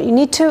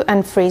need to,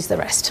 and freeze the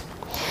rest.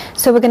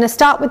 So we're going to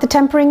start with the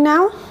tempering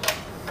now.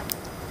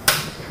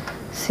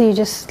 So you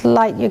just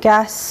light your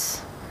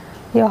gas,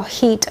 your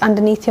heat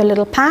underneath your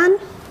little pan,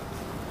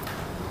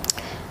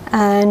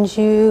 and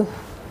you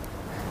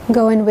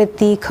go in with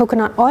the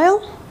coconut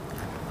oil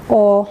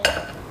or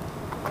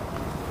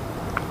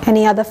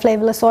any other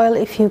flavorless oil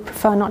if you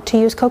prefer not to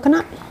use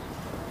coconut.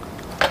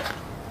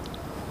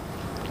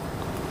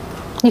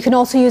 You can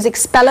also use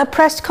expeller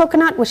pressed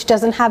coconut, which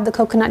doesn't have the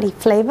coconutty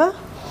flavor.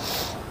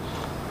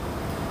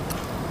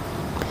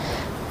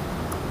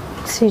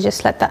 So you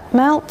just let that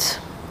melt.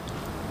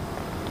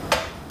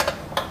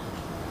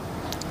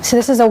 So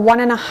this is a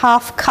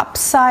 1.5 cup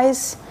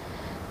size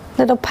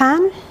little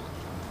pan.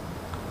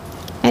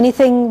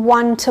 Anything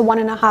 1 to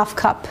 1.5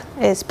 cup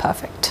is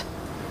perfect.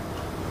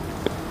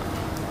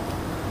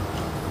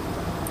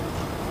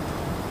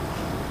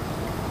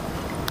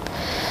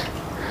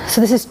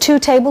 So this is 2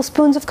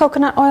 tablespoons of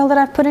coconut oil that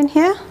I've put in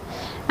here,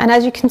 and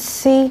as you can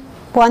see,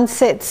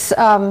 once it's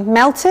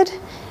melted,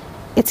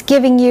 it's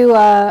giving you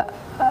a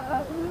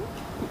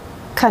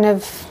kind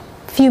of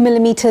few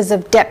millimeters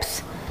of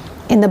depth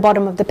in the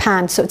bottom of the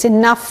pan, so it's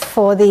enough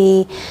for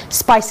the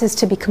spices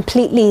to be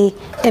completely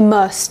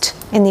immersed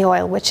in the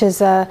oil, which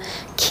is a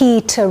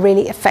key to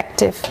really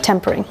effective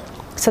tempering.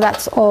 So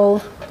that's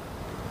all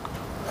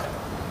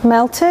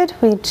melted.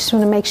 We just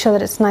want to make sure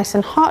that it's nice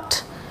and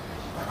hot.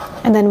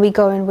 And then we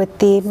go in with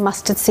the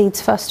mustard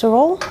seeds first of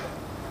all.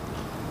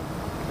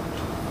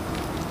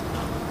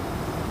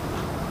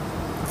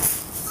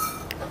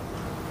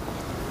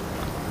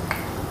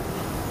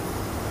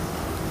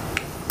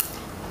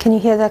 Can you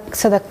hear that?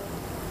 So the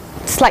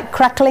slight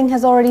crackling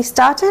has already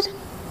started.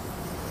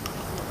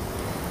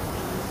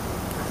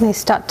 They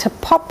start to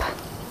pop.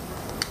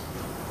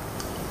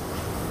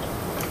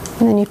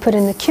 And then you put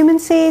in the cumin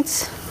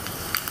seeds,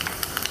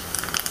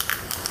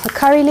 the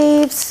curry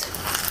leaves,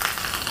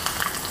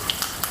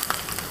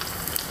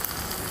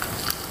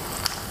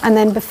 and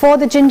then before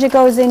the ginger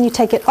goes in, you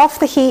take it off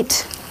the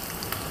heat,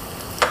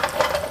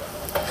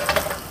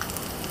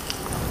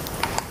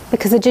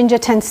 because the ginger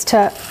tends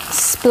to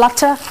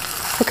splutter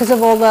because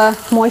of all the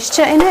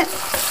moisture in it.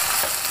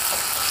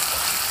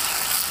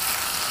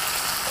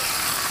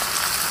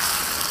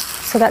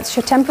 So that's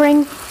your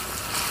tempering.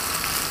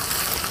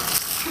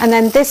 And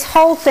then this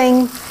whole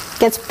thing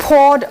gets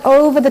poured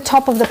over the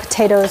top of the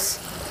potatoes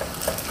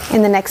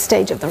in the next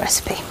stage of the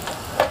recipe.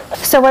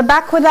 So we're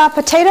back with our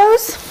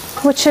potatoes,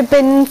 which have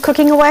been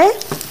cooking away.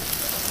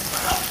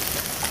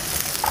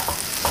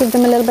 Give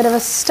them a little bit of a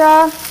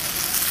stir.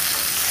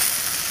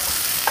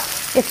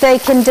 If they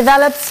can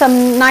develop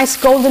some nice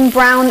golden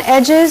brown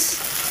edges,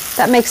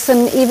 that makes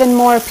them even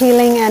more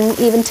appealing and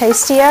even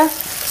tastier.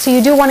 So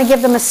you do want to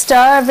give them a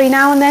stir every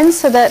now and then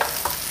so that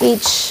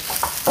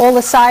all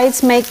the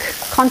sides make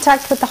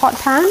contact with the hot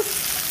pan.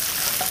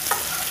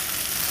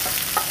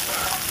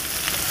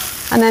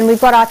 And then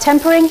we've got our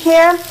tempering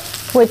here,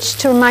 which,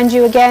 to remind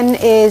you again,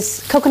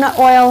 is coconut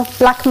oil,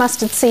 black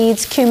mustard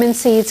seeds, cumin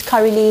seeds,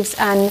 curry leaves,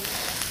 and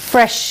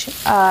fresh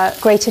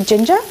grated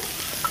ginger.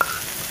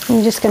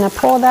 I'm just going to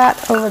pour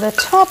that over the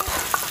top.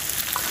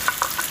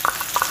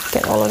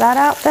 Get all of that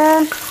out there.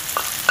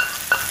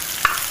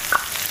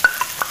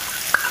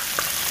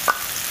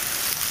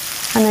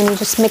 And then you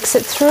just mix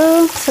it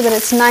through so that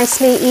it's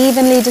nicely,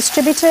 evenly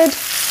distributed.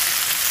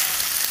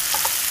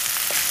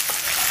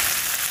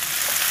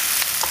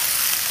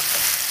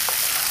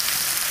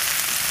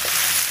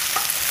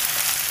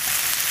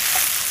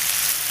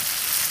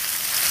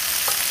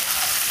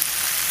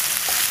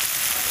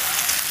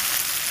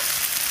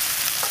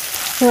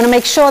 You want to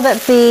make sure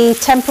that the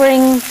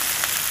tempering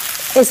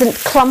isn't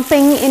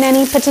clumping in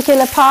any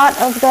particular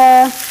part of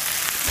the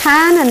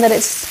pan, and that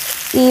it's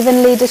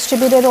evenly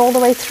distributed all the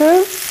way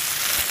through.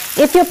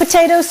 If your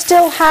potatoes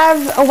still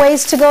have a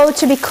ways to go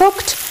to be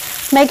cooked,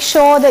 make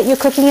sure that you're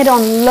cooking it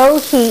on low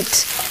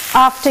heat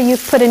after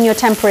you've put in your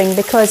tempering,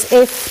 because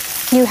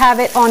if you have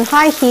it on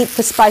high heat,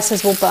 the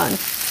spices will burn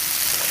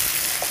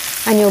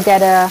and you'll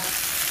get a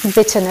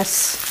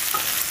bitterness.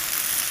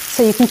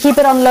 So you can keep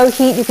it on low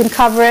heat, you can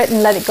cover it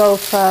and let it go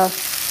for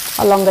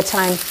a longer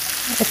time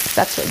if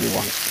that's what you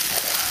want.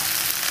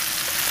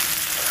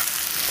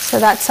 So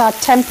that's our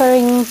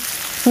tempering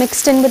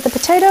mixed in with the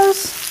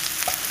potatoes.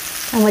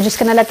 And we're just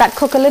going to let that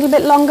cook a little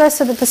bit longer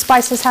so that the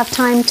spices have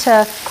time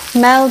to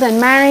meld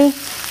and marry,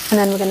 and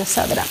then we're going to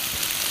serve it up.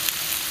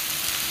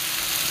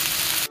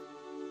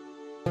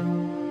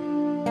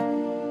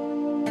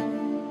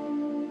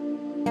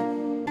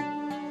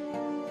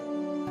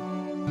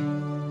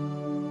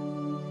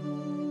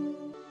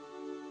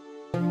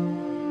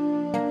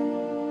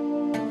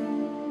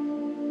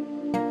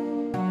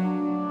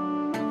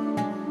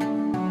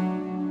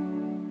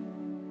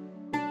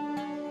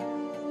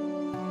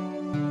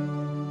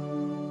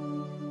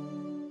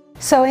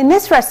 So in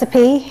this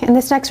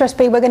next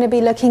recipe, we're going to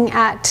be looking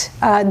at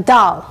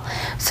dal.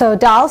 So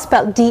dal,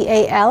 spelled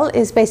D-A-L,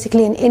 is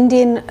basically an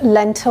Indian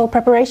lentil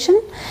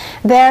preparation.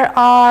 There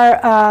are,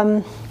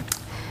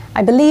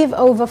 I believe,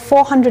 over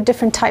 400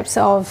 different types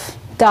of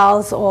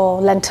dals or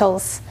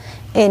lentils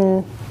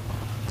in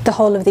the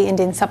whole of the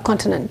Indian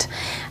subcontinent.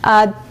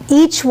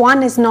 Each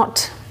one is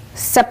not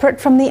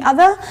separate from the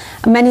other.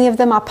 Many of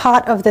them are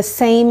part of the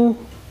same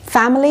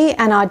family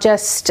and are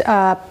just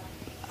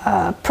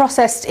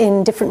processed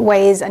in different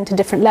ways and to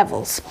different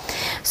levels.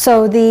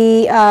 So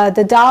the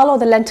dal or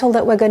the lentil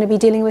that we're going to be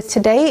dealing with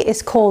today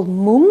is called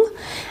moong,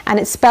 and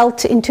it's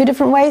spelt in two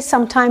different ways,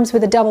 sometimes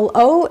with a double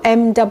O,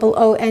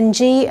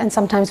 M-O-O-N-G, and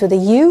sometimes with a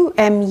U,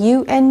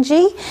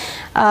 M-U-N-G,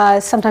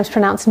 sometimes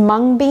pronounced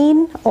mung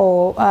bean,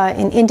 or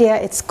in India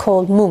it's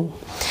called moong.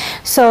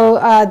 So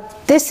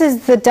this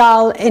is the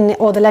dal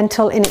or the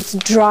lentil in its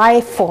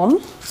dry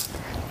form.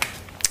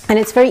 And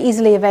it's very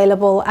easily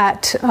available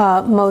at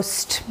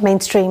most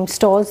mainstream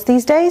stores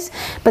these days,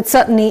 but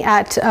certainly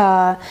at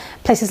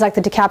places like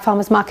the DeKalb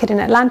Farmers Market in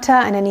Atlanta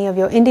and any of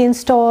your Indian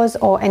stores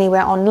or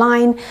anywhere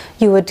online,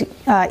 you would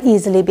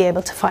easily be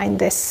able to find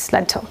this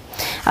lentil.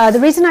 The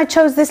reason I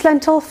chose this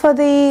lentil for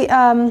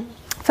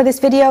this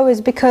video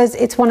is because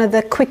it's one of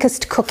the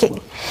quickest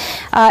cooking.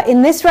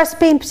 In this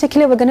recipe in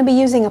particular, we're going to be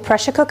using a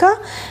pressure cooker,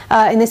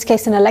 in this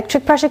case an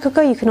electric pressure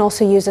cooker. You can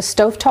also use a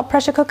stovetop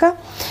pressure cooker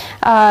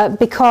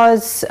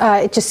because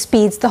it just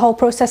speeds the whole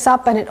process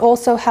up, and it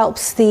also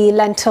helps the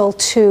lentil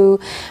to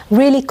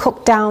really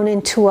cook down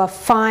into a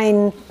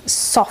fine,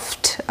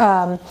 soft,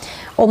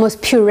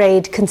 almost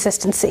pureed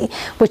consistency,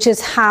 which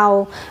is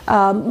how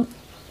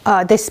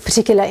this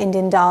particular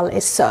Indian dal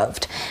is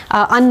served.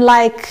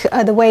 Unlike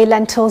the way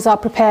lentils are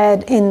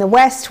prepared in the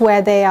West,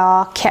 where they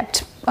are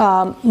kept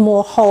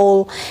more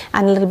whole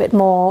and a little bit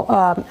more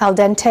al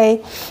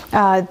dente,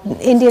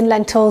 Indian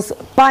lentils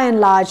by and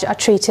large are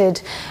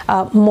treated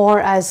more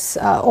as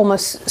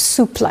almost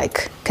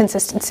soup-like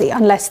consistency,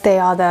 unless they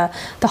are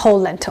the whole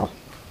lentil,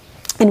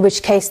 in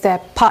which case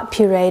they're part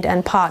pureed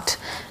and part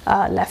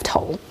left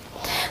whole.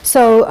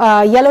 So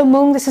yellow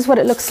moong, this is what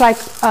it looks like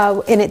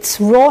in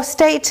its raw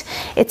state.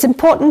 It's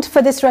important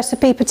for this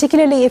recipe,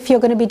 particularly if you're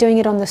going to be doing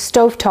it on the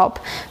stovetop,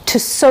 to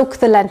soak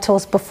the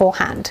lentils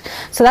beforehand.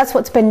 So that's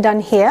what's been done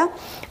here.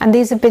 And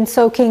these have been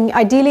soaking,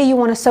 ideally you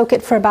want to soak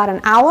it for about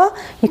an hour.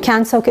 You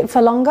can soak it for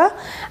longer.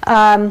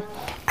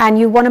 And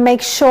you want to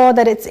make sure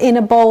that it's in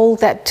a bowl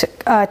that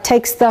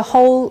takes the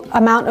whole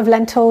amount of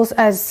lentils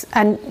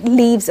and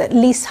leaves at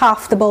least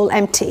half the bowl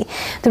empty.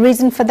 The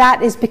reason for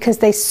that is because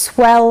they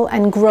swell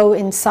and grow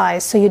in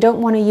size, so you don't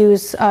want to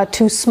use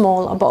too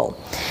small a bowl.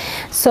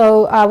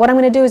 So what I'm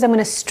going to do is I'm going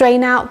to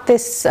strain out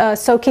this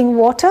soaking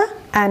water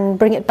and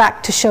bring it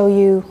back to show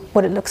you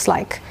what it looks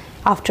like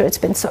after it's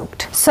been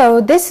soaked.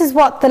 So this is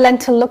what the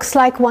lentil looks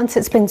like once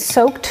it's been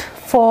soaked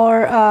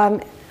for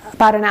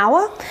about an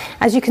hour.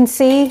 As you can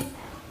see,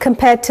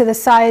 compared to the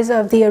size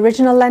of the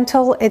original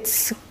lentil,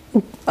 it's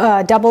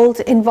doubled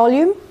in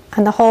volume,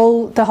 and the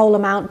whole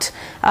amount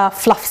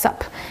fluffs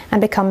up and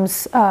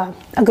becomes a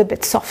good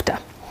bit softer.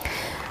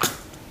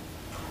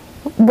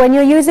 When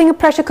you're using a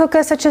pressure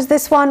cooker such as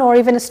this one, or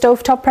even a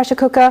stovetop pressure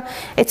cooker,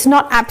 it's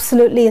not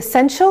absolutely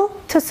essential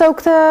to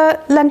soak the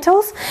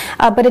lentils,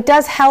 but it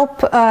does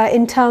help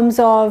in terms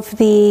of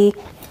the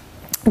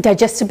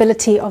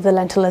digestibility of the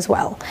lentil as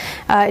well.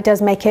 It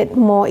does make it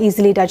more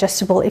easily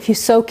digestible if you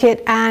soak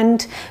it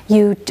and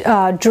you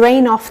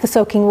drain off the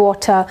soaking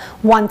water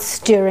once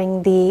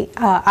during the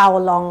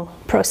hour-long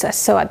process.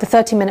 So at the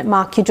 30-minute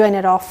mark, you drain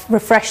it off,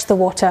 refresh the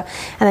water,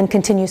 and then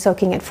continue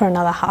soaking it for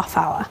another half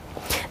hour.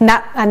 And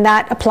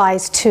that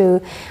applies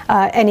to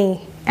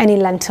any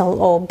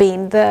lentil or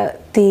bean.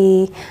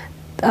 The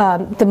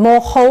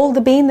more whole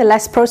the bean, the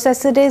less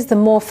processed it is, the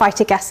more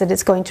phytic acid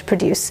it's going to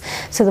produce.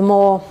 So the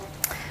more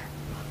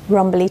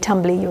rumbly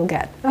tumbly you'll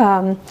get.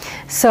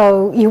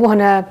 So you want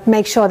to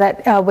make sure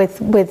that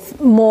with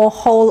more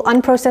whole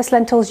unprocessed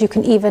lentils, you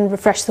can even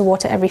refresh the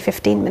water every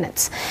 15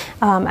 minutes,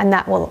 and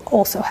that will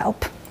also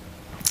help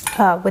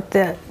with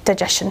the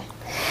digestion.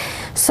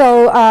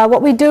 So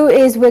what we do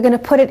is we're going to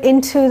put it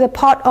into the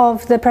pot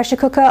of the pressure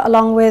cooker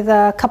along with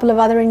a couple of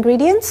other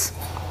ingredients.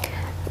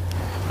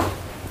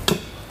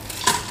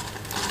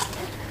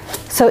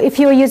 So if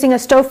you were using a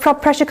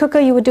stovetop pressure cooker,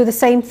 you would do the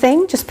same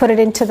thing, just put it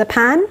into the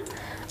pan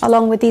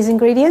along with these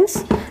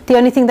ingredients. The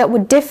only thing that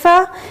would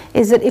differ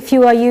is that if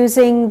you are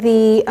using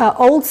the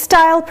old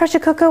style pressure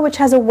cooker, which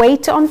has a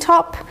weight on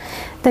top,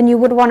 then you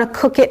would want to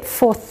cook it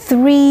for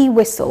 3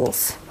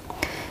 whistles.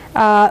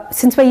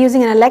 Since we're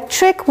using an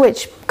electric,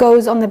 which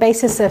goes on the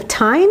basis of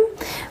time,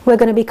 we're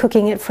going to be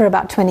cooking it for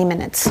about 20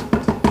 minutes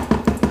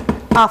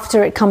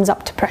after it comes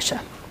up to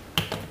pressure.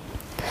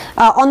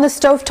 On the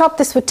stovetop,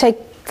 this would take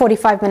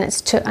 45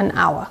 minutes to an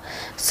hour.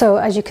 So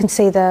as you can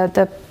see,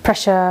 the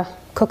pressure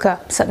cooker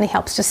certainly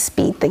helps to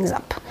speed things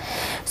up.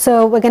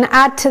 So we're going to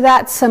add to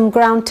that some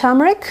ground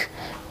turmeric,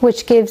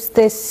 which gives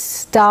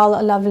this dal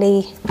a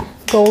lovely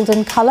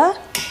golden color.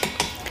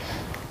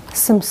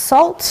 Some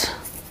salt.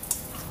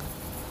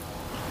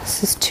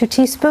 This is 2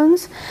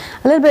 teaspoons.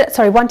 A little bit,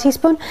 sorry, 1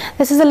 teaspoon.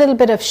 This is a little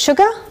bit of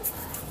sugar,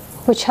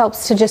 which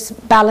helps to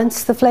just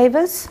balance the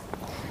flavors.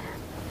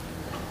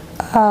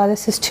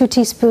 This is 2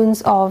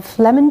 teaspoons of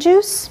lemon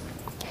juice,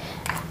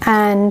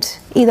 and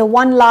either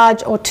 1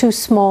 large or 2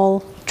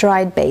 small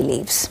dried bay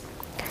leaves.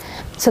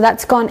 So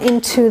that's gone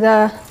into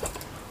the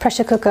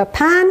pressure cooker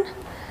pan.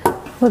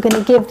 We're going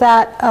to give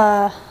that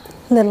a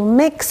little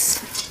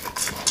mix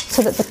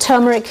so that the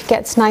turmeric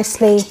gets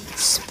nicely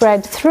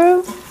spread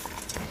through.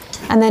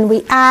 And then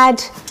we add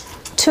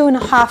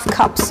 2.5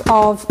 cups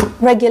of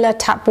regular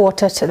tap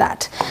water to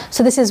that.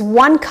 So this is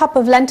 1 cup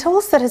of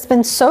lentils that has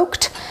been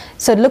soaked.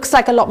 So it looks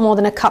like a lot more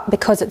than a cup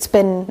because it's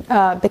been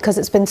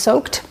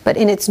soaked, but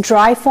in its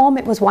dry form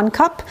it was 1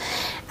 cup.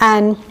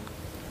 And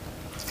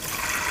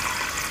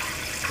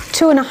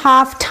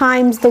 2.5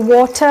 times the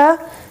water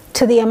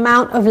to the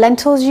amount of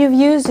lentils you've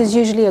used is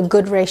usually a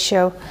good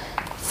ratio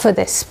for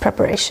this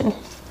preparation.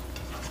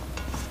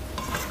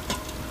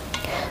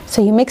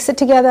 So you mix it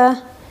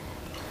together.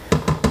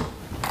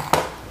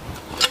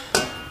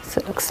 So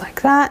it looks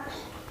like that.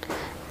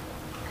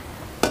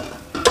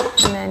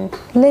 And then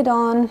lid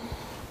on.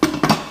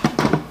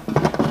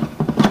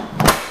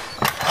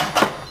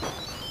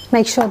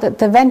 Make sure that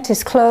the vent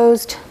is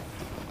closed.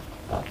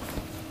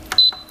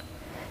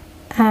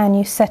 And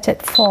you set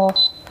it for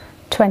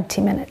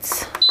 20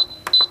 minutes.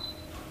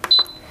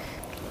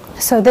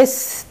 So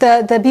this,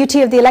 the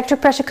beauty of the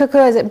electric pressure cooker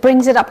is it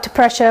brings it up to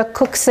pressure,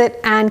 cooks it,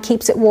 and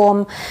keeps it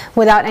warm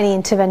without any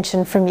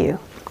intervention from you.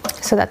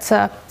 So it's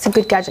a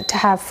good gadget to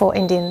have for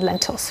Indian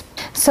lentils.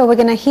 So we're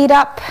going to heat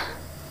up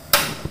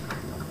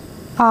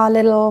our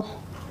little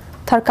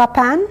tarka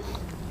pan.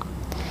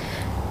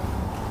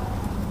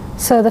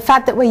 So the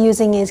fat that we're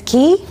using is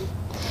ghee.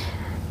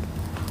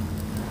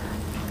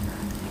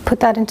 Put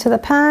that into the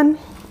pan.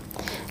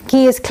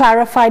 Ghee is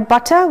clarified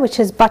butter, which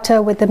is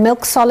butter with the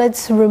milk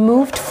solids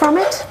removed from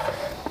it.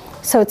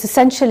 So it's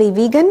essentially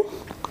vegan.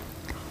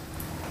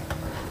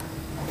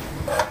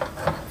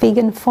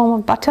 Vegan form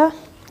of butter.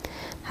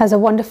 Has a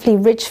wonderfully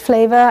rich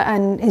flavor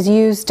and is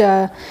used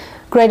a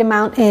great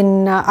amount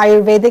in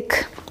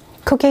Ayurvedic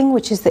cooking,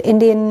 which is the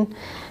Indian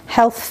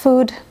health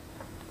food.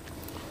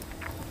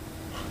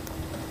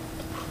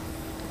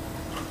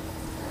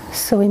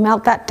 So we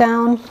melt that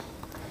down,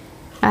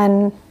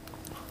 and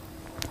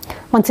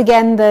once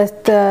again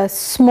the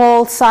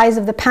small size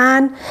of the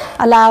pan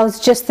allows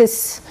just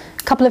this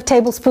couple of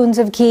tablespoons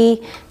of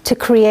ghee to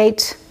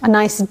create a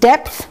nice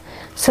depth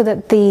so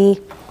that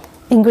the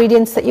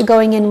ingredients that you're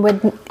going in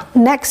with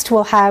next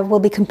will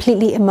be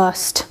completely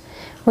immersed,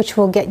 which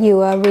will get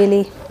you a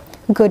really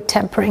good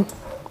tempering.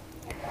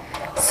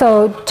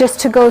 So just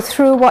to go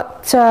through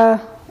what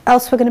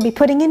else we're going to be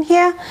putting in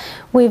here,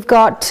 we've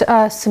got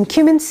some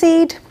cumin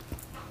seed,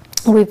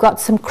 we've got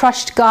some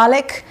crushed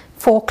garlic,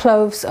 4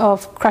 cloves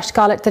of crushed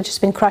garlic that's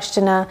just been crushed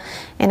in a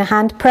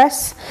hand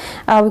press.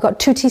 We've got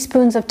 2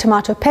 teaspoons of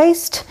tomato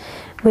paste,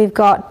 we've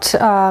got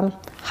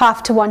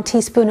 1/2 to 1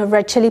 teaspoon of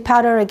red chili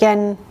powder,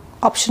 again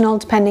optional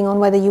depending on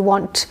whether you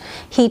want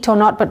heat or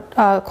not, but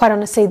quite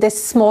honestly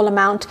this small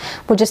amount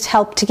will just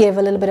help to give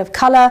a little bit of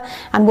color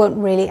and won't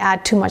really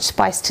add too much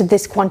spice to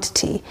this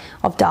quantity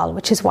of dal,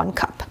 which is 1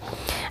 cup.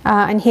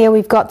 And here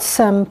we've got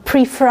some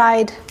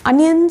pre-fried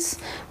onions,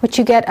 which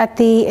you get at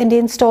the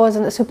Indian stores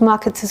and the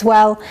supermarkets as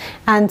well,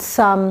 and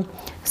some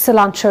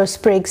cilantro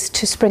sprigs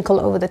to sprinkle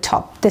over the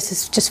top. This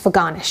is just for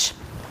garnish.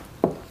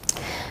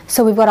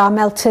 So we've got our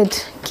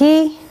melted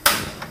ghee.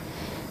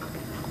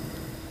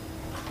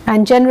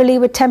 And generally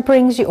with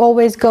temperings you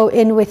always go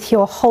in with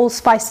your whole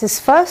spices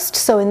first.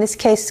 So in this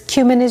case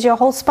cumin is your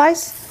whole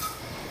spice.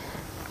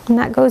 And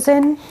that goes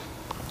in.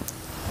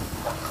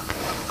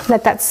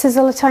 Let that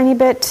sizzle a tiny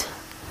bit.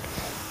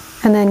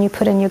 And then you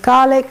put in your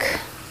garlic.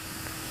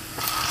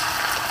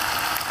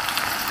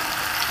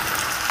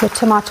 Your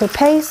tomato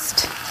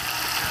paste.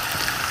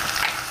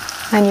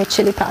 and your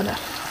chili powder.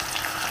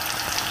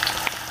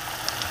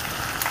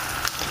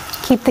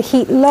 Keep the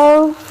heat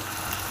low,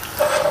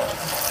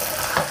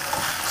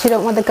 so you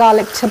don't want the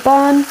garlic to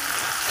burn.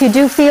 If you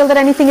do feel that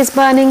anything is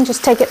burning,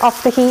 just take it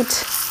off the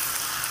heat.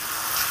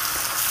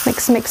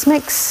 Mix, mix,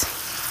 mix.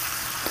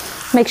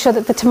 Make sure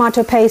that the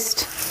tomato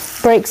paste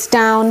breaks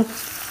down,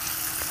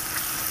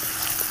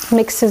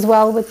 mixes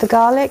well with the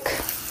garlic.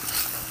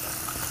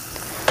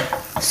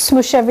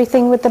 Smush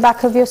everything with the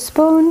back of your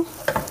spoon.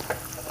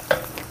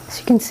 So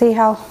you can see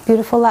how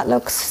beautiful that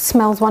looks. It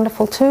smells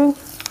wonderful too.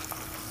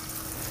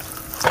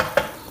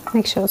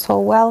 Make sure it's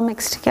all well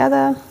mixed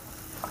together.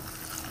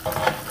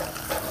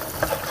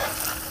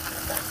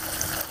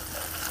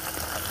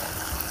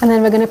 And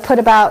then we're going to put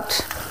about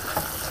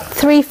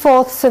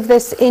 3/4 of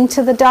this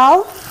into the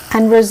dal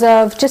and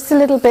reserve just a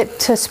little bit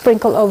to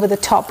sprinkle over the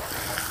top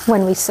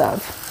when we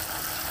serve.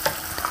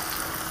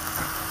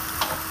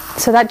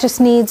 So that just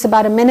needs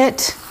about a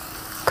minute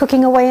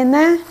cooking away in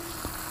there.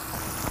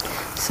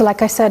 So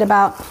like I said,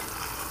 about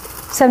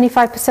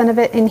 75% of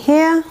it in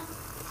here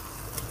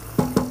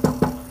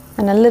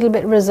and a little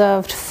bit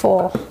reserved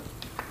for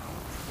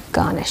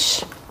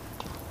garnish.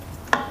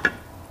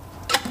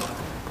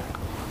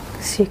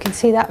 So you can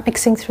see that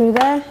mixing through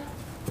there.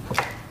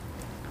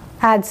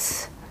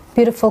 Adds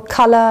beautiful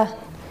color,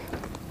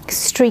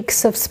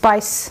 streaks of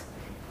spice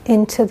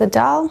into the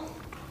dal.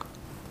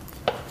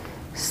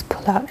 Just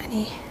pull out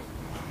any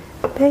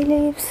bay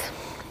leaves.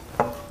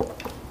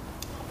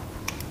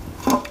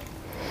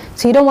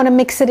 So you don't want to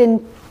mix it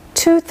in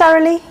too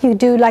thoroughly. You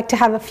do like to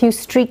have a few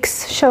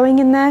streaks showing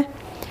in there.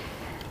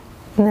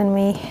 And then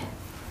we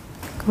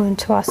go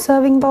into our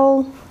serving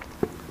bowl.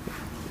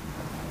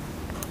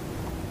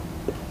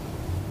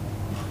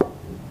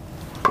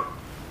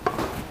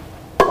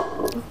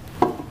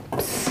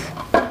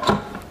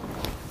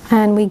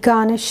 And we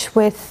garnish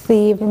with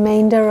the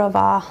remainder of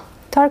our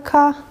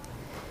tarka.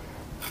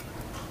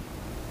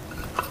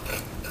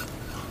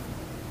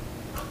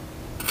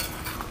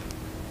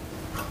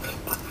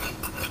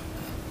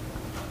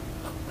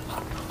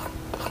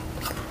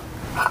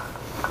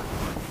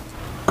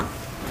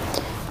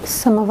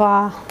 Some of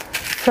our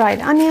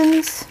fried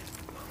onions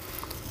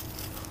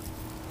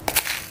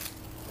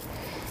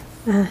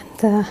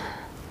and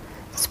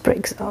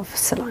sprigs of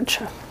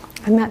cilantro.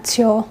 And that's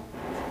your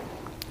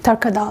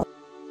tarka dal.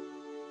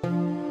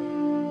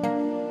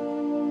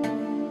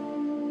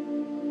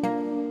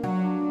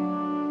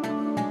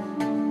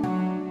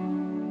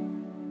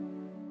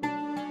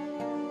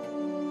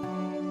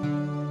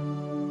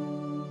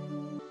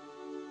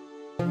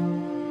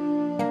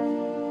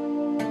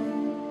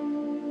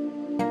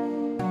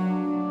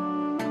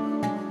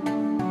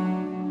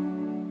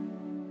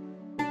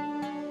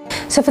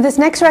 So for this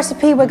next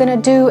recipe, we're going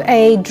to do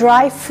a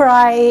dry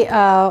fry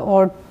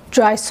or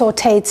dry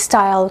sautéed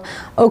style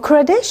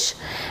okra dish.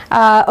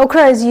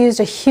 Okra is used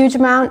a huge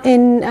amount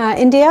in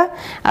India.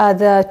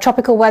 The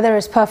tropical weather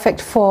is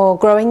perfect for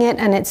growing it,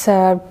 and it's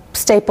a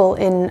staple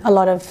in a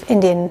lot of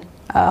Indian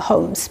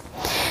homes.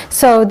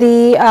 So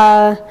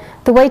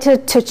the way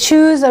to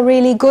choose a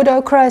really good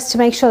okra is to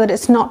make sure that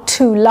it's not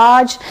too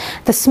large.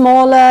 The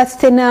smaller,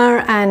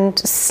 thinner and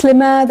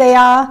slimmer they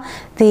are,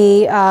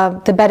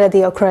 the better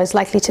the okra is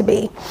likely to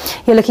be.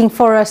 You're looking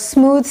for a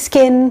smooth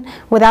skin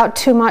without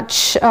too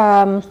much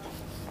fur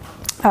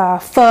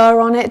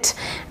on it,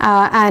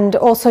 and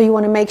also you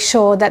want to make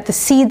sure that the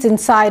seeds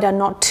inside are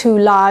not too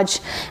large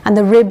and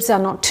the ribs are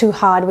not too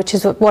hard, which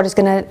is what is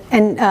going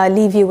to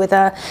leave you with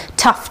a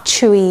tough,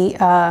 chewy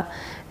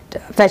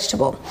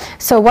vegetable.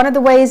 So one of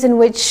the ways in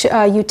which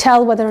you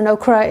tell whether an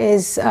okra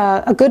is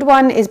a good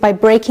one is by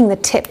breaking the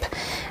tip.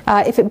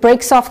 If it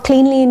breaks off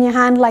cleanly in your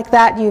hand like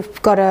that, you've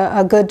got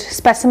a good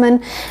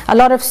specimen. A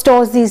lot of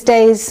stores these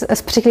days,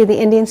 particularly the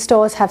Indian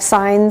stores, have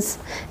signs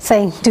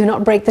saying do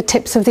not break the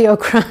tips of the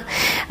okra.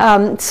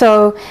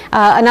 So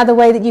another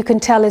way that you can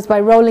tell is by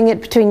rolling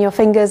it between your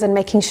fingers and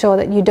making sure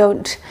that you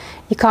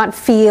can't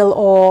feel,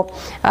 or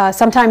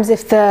sometimes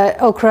if the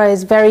okra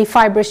is very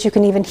fibrous, you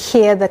can even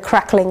hear the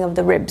crackling of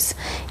the ribs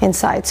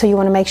inside. So you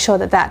want to make sure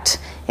that that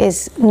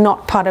is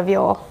not part of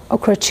your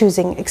okra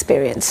choosing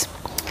experience.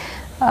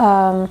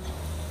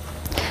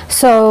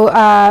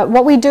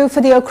 What we do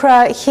for the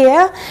okra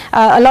here,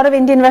 a lot of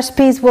Indian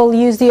recipes will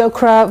use the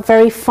okra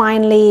very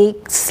finely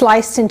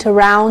sliced into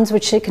rounds,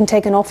 which it can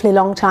take an awfully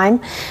long time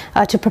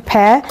to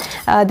prepare.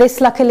 This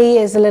luckily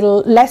is a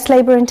little less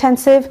labor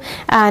intensive,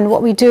 and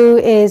what we do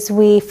is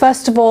we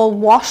first of all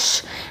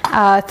wash,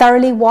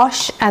 thoroughly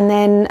wash, and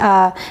then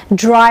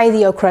dry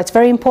the okra. It's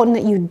very important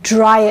that you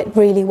dry it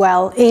really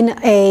well in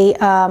a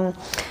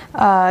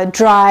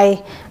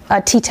dry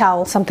tea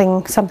towel,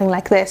 something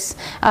like this,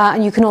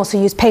 and you can also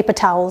use paper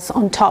towels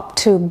on top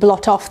to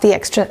blot off the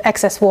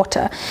excess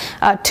water.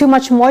 Too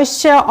much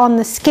moisture on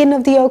the skin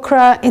of the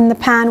okra in the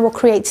pan will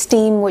create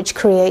steam, which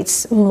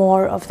creates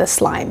more of the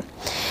slime.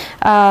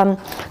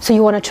 So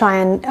you want to try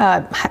and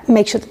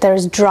make sure that they're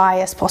as dry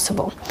as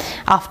possible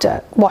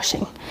after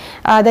washing.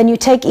 Then you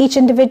take each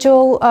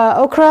individual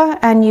okra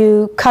and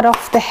you cut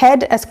off the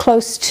head as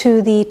close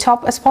to the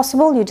top as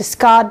possible. You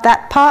discard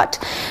that part.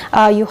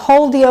 You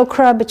hold the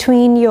okra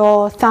between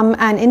your thumb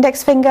and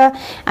index finger,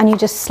 and you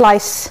just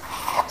slice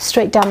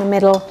straight down the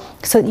middle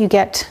so that you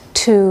get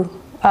two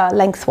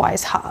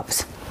lengthwise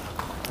halves.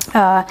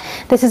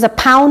 This is a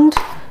pound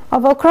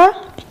of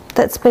okra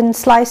that's been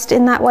sliced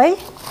in that way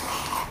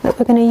that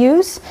we're going to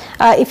use.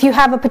 If you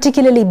have a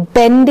particularly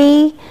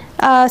bendy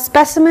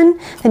specimen,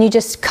 then you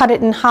just cut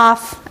it in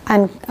half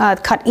and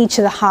cut each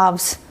of the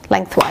halves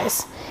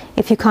lengthwise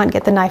if you can't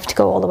get the knife to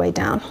go all the way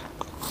down.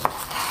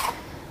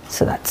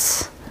 So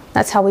that's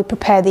how we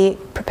prepare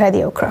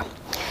the okra.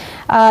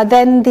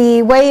 Then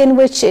the way in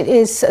which it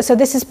is, so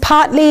this is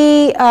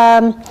partly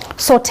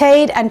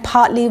sauteed and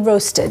partly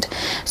roasted.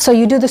 So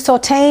you do the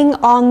sauteing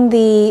on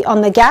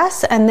the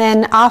gas, and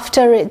then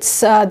after it's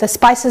the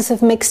spices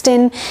have mixed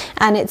in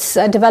and it's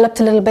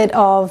developed a little bit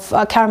of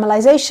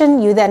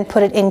caramelization, you then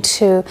put it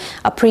into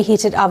a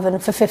preheated oven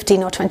for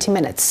 15 or 20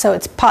 minutes. So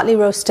it's partly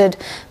roasted,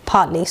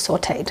 partly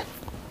sauteed.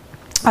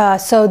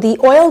 So the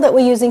oil that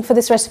we're using for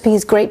this recipe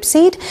is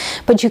grapeseed,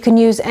 but you can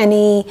use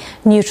any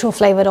neutral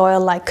flavored oil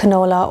like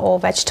canola or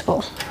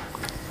vegetable.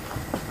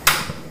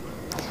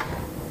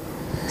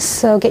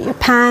 So get your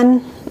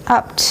pan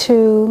up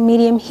to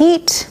medium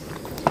heat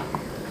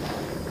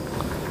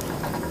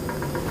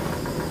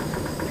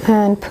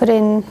and put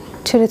in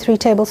 2 to 3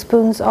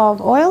 tablespoons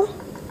of oil.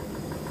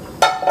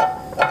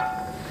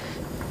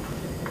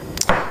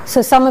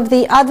 So some of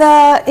the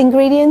other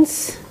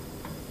ingredients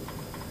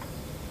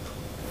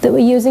that we're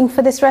using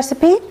for this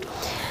recipe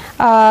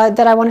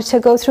that I wanted to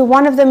go through.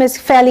 One of them is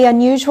fairly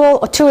unusual,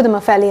 or two of them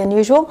are fairly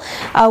unusual.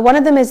 One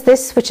of them is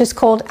this, which is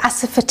called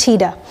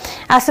asafoetida.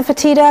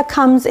 Asafoetida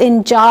comes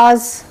in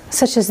jars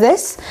such as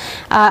this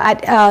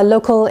at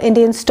local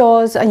Indian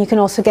stores, and you can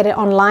also get it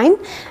online.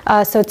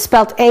 So it's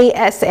spelled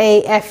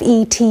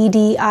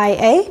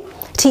Asafetida,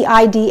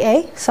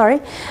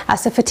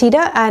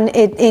 asafoetida, and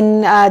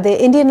in the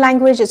Indian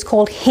language it's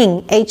called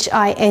hing,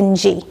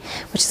 H-I-N-G,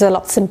 which is a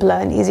lot simpler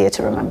and easier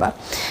to remember.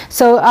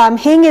 So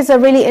hing is a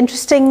really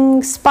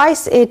interesting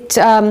spice. It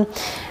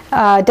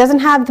doesn't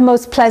have the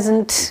most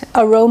pleasant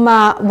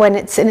aroma when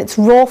it's in its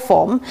raw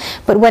form,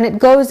 but when it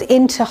goes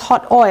into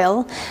hot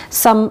oil,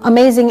 some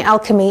amazing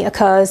alchemy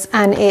occurs,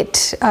 and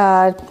it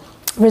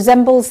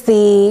resembles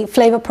the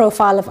flavor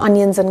profile of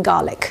onions and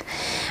garlic.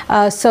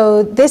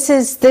 So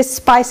this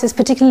spice is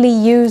particularly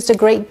used a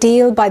great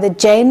deal by the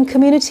Jain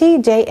community,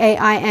 Jain,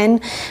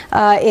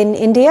 in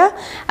India,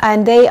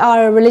 and they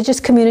are a religious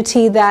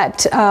community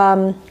that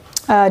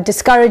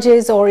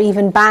discourages or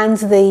even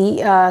bans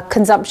the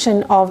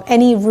consumption of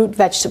any root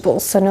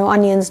vegetables. So no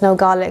onions, no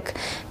garlic,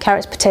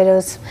 carrots,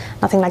 potatoes,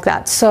 nothing like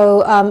that.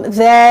 So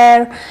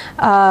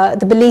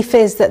the belief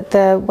is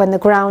that when the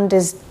ground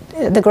is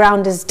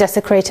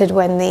desecrated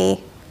when the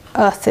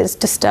earth is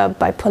disturbed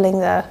by pulling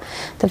the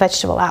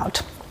vegetable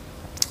out.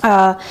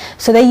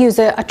 So they use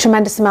a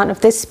tremendous amount of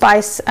this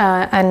spice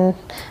and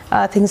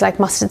things like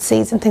mustard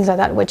seeds and things like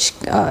that, which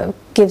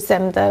gives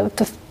them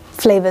the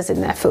flavors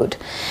in their food.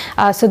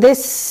 So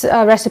this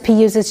recipe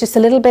uses just a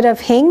little bit of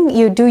hing.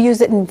 You do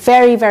use it in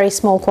very, very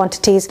small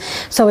quantities.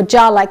 So a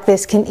jar like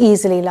this can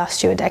easily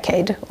last you a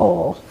decade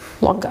or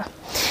longer.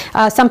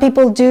 Some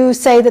people do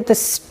say that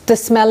the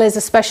smell is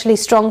especially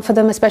strong for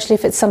them, especially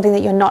if it's something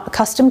that you're not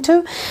accustomed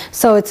to.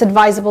 So it's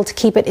advisable to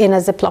keep it in a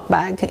Ziploc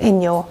bag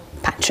in your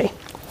pantry.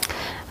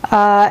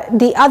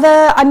 The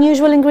other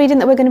unusual ingredient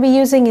that we're going to be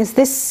using is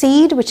this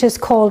seed, which is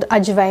called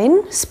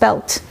ajwain,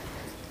 spelt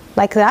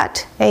like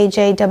that,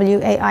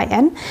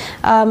 A-J-W-A-I-N.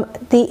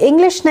 The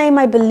English name,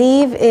 I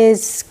believe,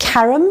 is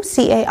carom,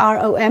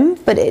 C-A-R-O-M,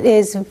 but it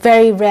is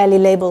very rarely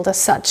labeled as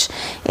such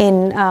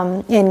in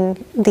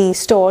the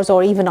stores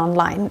or even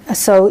online.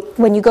 So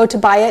when you go to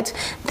buy it,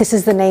 this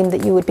is the name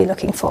that you would be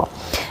looking for.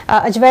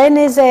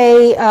 Ajwain is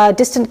a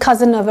distant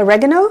cousin of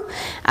oregano,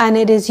 and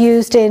it is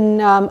used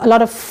in a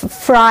lot of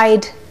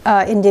fried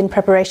Indian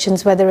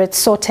preparations, whether it's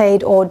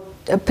sauteed or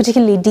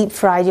particularly deep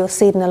fried. You'll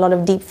see it in a lot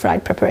of deep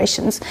fried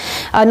preparations,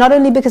 not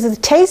only because of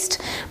the taste,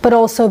 but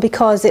also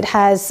because it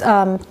has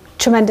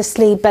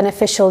tremendously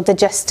beneficial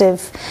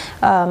digestive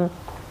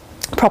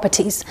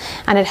properties,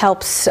 and it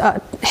helps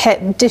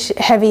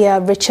heavier,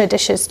 richer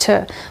dishes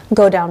to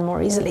go down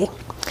more easily.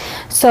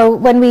 So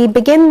when we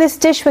begin this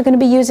dish, we're going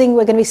to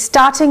be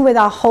starting with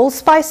our whole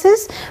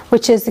spices,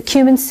 which is the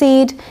cumin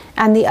seed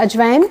and the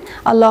ajwain,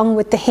 along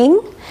with the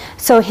hing.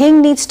 So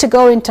hing needs to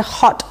go into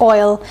hot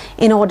oil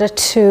in order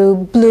to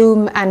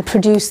bloom and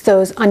produce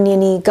those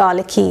oniony,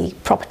 garlicky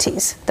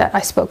properties that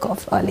I spoke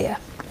of earlier.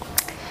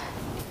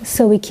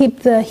 So we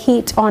keep the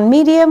heat on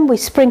medium. We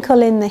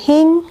sprinkle in the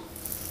hing.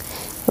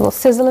 It will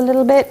sizzle a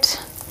little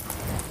bit.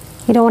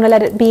 You don't want to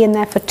let it be in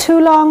there for too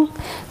long.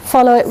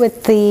 Follow it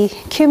with the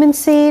cumin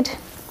seed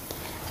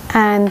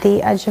and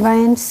the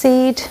ajwain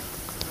seed.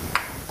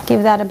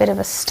 Give that a bit of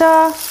a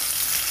stir.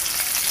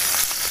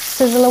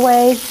 Sizzle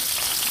away.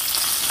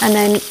 And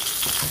then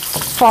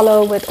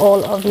follow with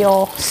all of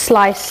your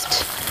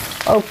sliced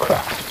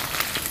okra.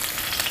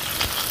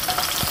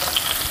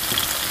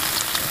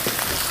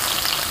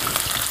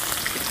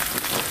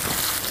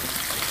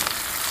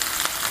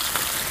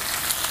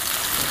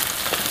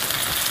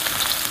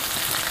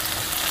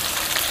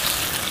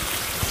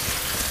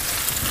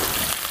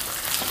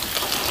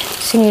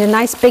 So you need a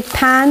nice big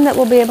pan that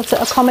will be able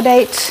to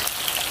accommodate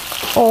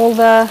all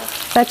the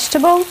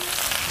vegetable.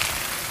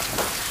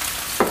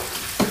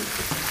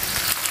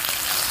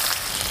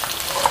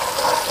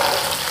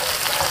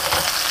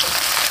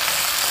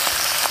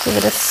 Give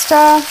it a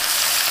stir.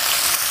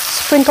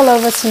 Sprinkle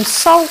over some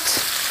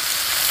salt.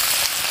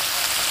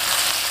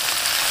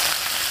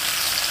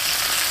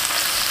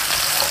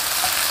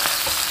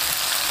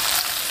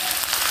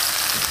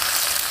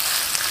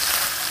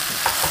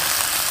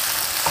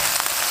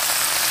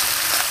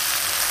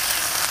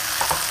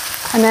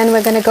 And then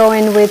we're going to go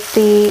in with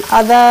the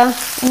other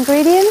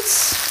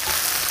ingredients,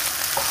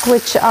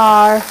 which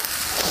are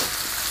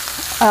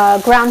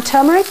ground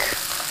turmeric,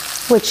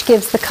 which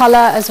gives the color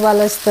as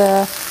well as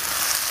the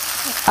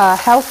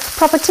health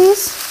properties.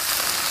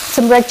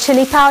 Some red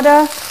chili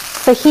powder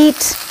for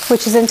heat,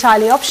 which is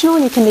entirely optional.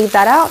 You can leave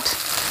that out.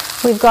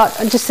 We've got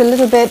just a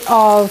little bit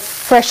of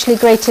freshly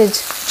grated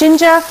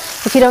ginger.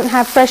 If you don't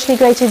have freshly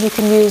grated, you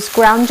can use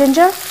ground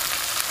ginger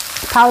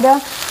powder.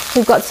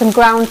 We've got some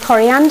ground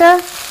coriander,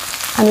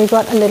 and we've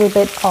got a little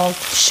bit of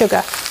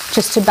sugar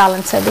just to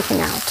balance everything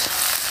out.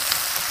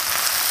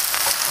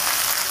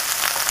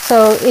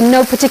 So in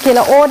no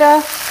particular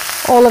order,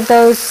 all of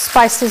those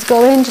spices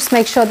go in. Just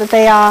make sure that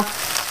they are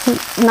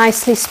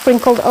nicely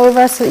sprinkled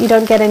over so that you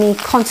don't get any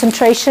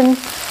concentration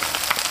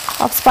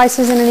of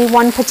spices in any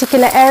one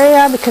particular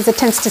area, because it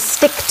tends to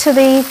stick to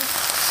the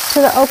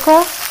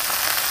okra.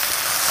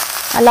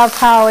 I love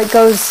how it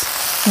goes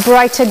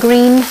brighter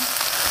green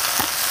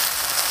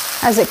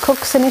as it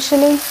cooks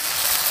initially.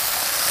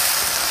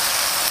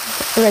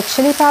 Red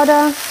chili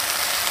powder,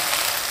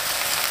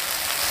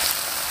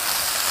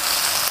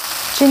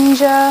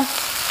 ginger,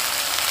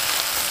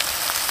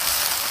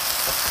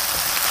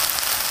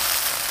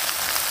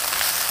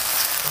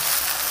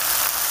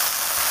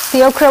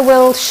 the okra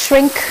will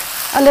shrink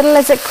a little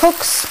as it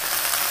cooks.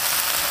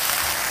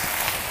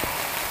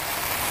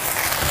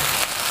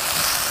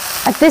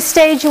 At this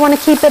stage you want to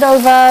keep it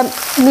over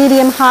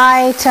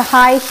medium-high to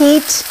high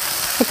heat,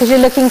 because you're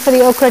looking for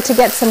the okra to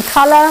get some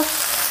color.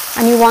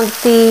 And you want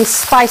the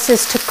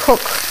spices to cook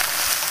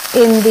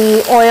in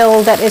the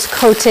oil that is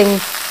coating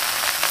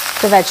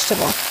the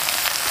vegetable.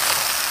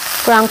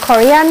 Ground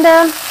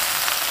coriander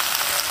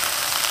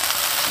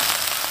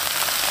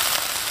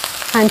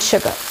and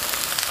sugar.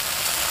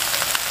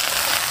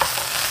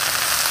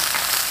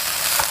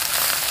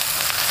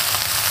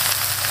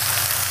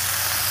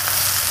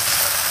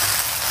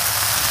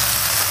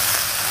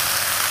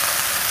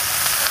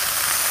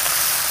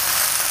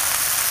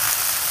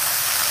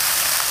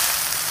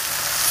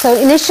 So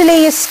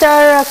initially you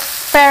stir a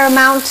fair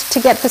amount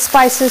to get the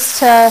spices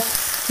to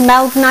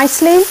meld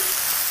nicely.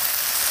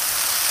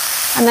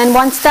 And then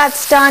once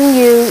that's done,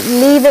 you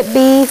leave it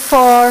be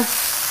for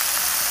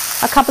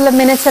a couple of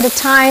minutes at a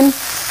time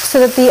so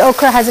that the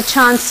okra has a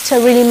chance to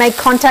really make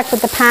contact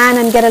with the pan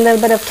and get a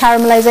little bit of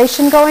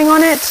caramelization going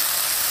on it.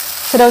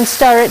 So don't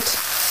stir it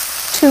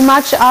too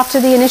much after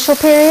the initial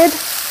period.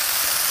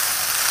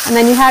 And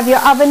then you have your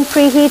oven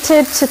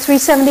preheated to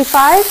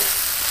 375.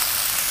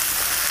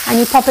 And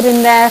you pop it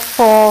in there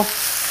for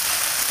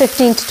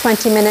 15 to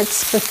 20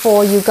 minutes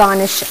before you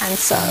garnish and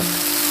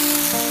serve.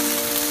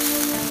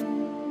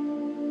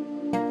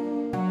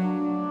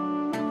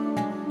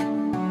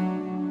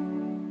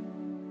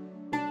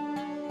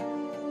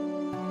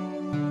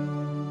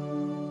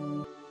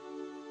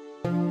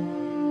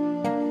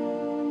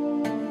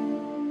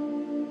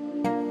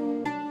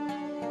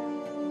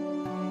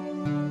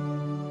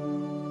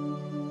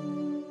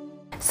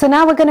 So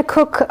now we're going to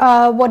cook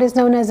what is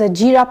known as a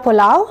jeera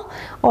pulao,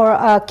 or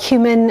a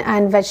cumin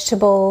and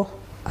vegetable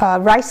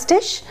rice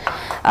dish.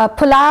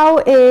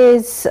 Pulao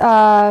is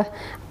a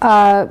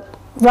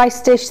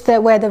rice dish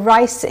where the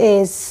rice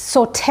is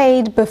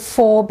sautéed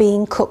before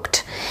being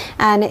cooked,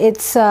 and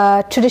it's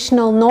a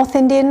traditional North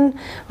Indian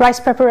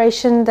rice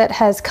preparation that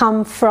has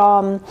come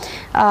from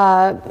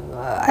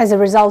as a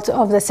result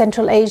of the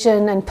Central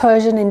Asian and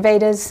Persian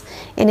invaders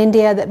in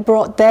India that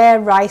brought their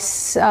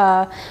rice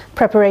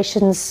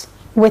preparations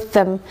with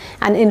them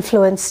and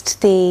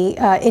influenced the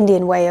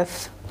Indian way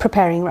of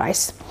preparing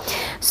rice.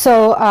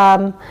 So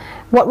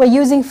what we're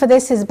using for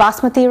this is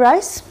basmati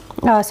rice.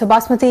 So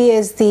basmati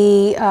is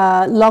the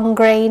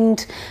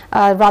long-grained,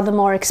 rather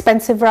more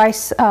expensive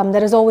rice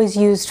that is always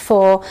used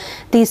for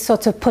these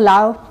sorts of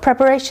pulao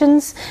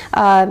preparations.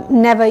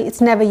 It's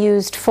never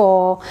used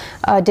for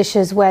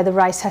dishes where the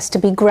rice has to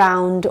be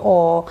ground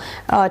or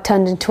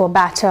turned into a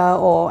batter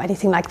or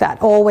anything like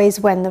that. Always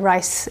when the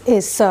rice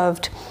is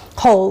served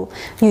whole,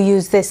 you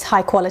use this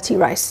high quality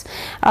rice.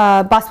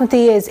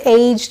 Basmati is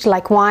aged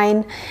like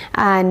wine,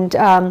 and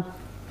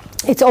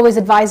it's always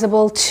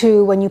advisable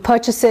to, when you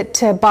purchase it,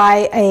 to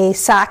buy a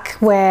sack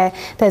where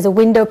there's a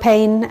window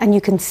pane and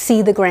you can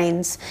see the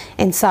grains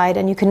inside,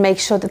 and you can make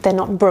sure that they're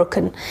not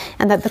broken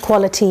and that the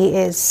quality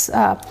is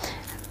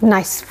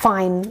nice,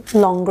 fine,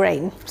 long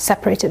grain,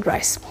 separated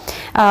rice.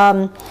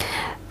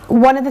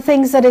 One of the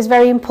things that is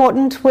very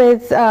important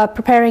with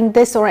preparing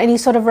this or any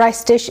sort of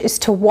rice dish is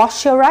to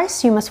wash your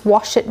rice. You must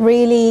wash it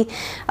really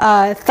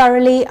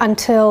thoroughly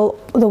until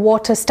the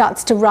water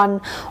starts to run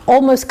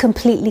almost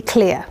completely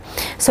clear.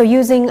 So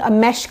using a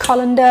mesh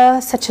colander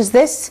such as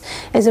this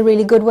is a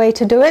really good way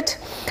to do it.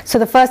 So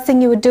the first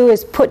thing you would do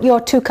is put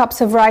your 2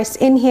 cups of rice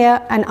in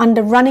here, and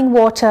under running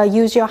water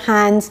use your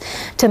hands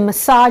to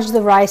massage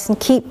the rice and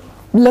keep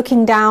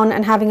looking down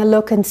and having a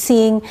look and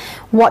seeing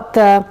what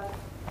the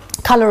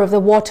color of the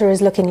water is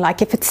looking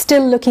like. If it's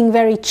still looking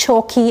very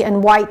chalky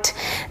and white,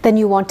 then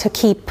you want to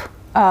keep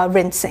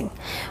rinsing.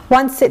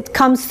 Once it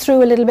comes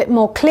through a little bit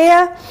more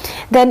clear,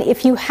 then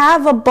if you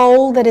have a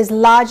bowl that is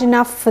large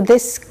enough for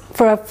this,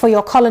 for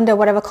your colander,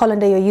 whatever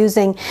colander you're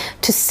using,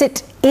 to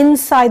sit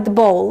inside the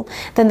bowl,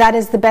 then that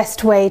is the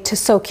best way to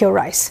soak your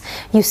rice.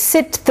 You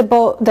sit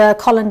the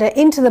colander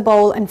into the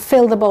bowl and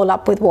fill the bowl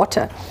up with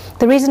water.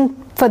 The reason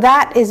for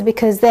that is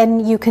because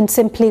then you can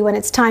simply, when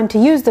it's time to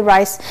use the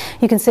rice,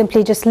 you can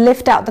simply just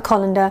lift out the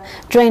colander,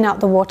 drain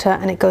out the water,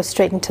 and it goes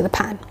straight into the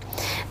pan.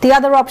 The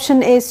other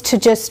option is to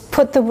just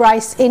put the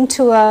rice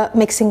into a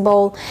mixing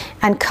bowl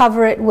and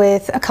cover it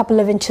with a couple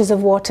of inches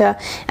of water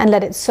and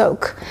let it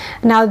soak.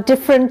 Now,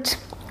 different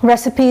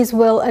recipes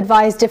will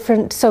advise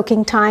different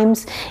soaking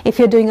times. If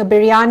you're doing a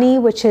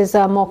biryani, which is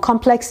a more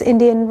complex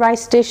Indian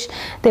rice dish,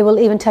 they will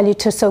even tell you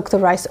to soak the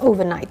rice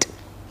overnight.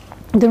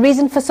 The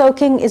reason for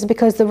soaking is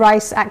because the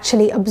rice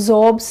actually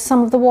absorbs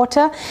some of the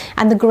water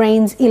and the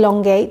grains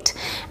elongate,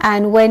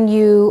 and when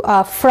you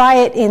fry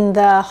it in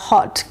the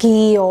hot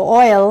ghee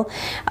or oil,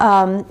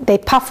 they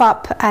puff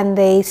up and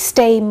they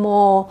stay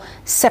more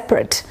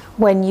separate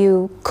when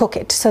you cook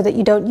it, so that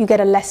you get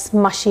a less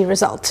mushy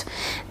result.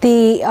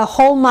 The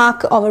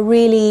hallmark of a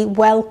really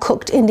well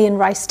cooked Indian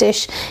rice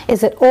dish is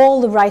that all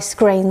the rice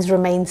grains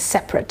remain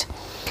separate.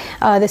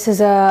 This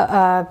is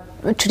a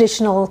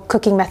traditional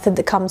cooking method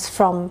that comes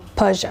from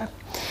Persia.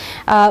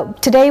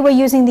 Today we're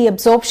using the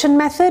absorption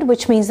method,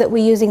 which means that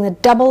we're using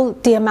double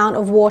the amount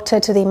of water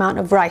to the amount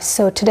of rice.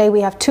 So today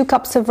we have 2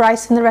 cups of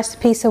rice in the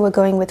recipe, so we're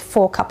going with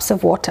 4 cups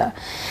of water.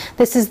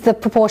 This is the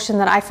proportion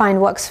that I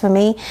find works for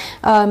me.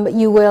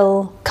 You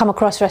will come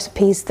across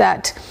recipes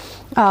that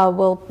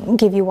will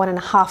give you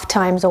 1.5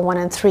 times or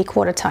 1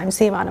 3/4 times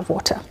the amount of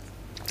water.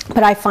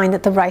 But I find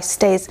that the rice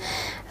stays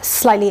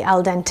slightly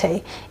al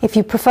dente. If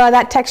you prefer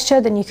that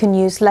texture, then you can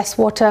use less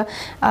water,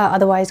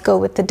 otherwise go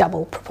with the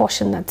double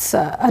proportion that's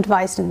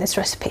advised in this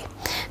recipe.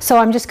 So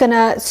I'm just going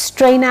to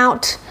strain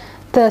out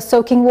the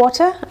soaking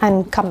water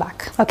and come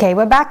back. Okay,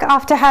 we're back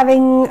after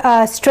having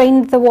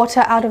strained the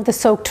water out of the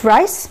soaked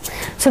rice.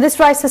 So this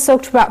rice is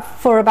soaked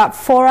for about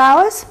 4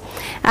 hours,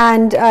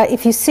 and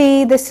if you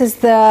see, this is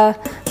the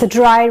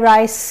dry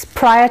rice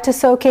prior to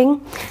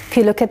soaking. If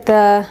you look at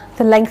the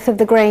length of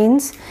the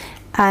grains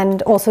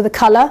and also the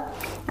color,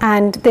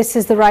 and this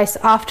is the rice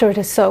after it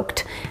is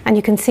soaked, and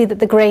you can see that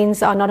the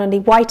grains are not only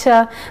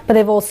whiter, but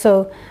they've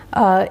also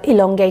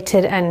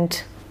elongated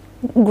and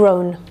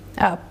grown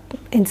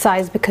in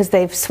size because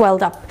they've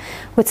swelled up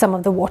with some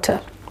of the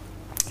water.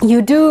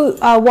 You do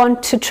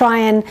want to try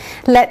and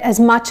let as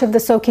much of the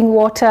soaking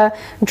water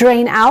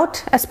drain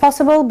out as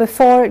possible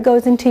before it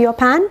goes into your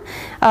pan,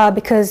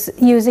 because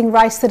using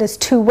rice that is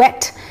too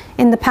wet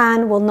in the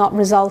pan will not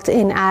result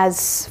in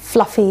as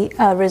fluffy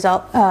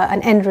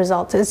an end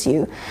result as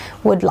you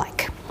would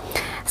like.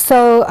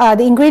 So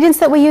the ingredients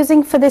that we're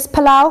using for this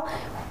palau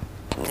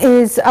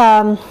is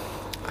a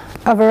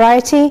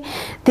variety.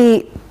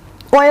 The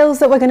oils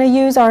that we're going to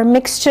use are a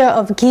mixture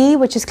of ghee,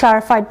 which is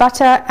clarified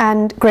butter,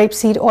 and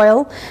grapeseed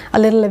oil, a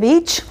little of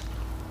each.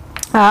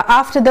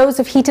 After those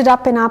have heated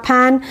up in our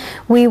pan,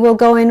 we will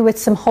go in with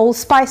some whole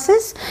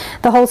spices.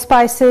 The whole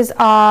spices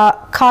are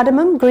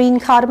cardamom, green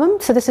cardamom.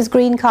 So this is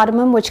green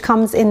cardamom, which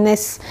comes in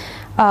this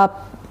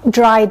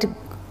dried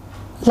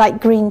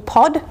light green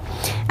pod.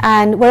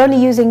 And we're only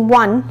using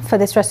 1 for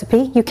this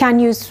recipe. You can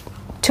use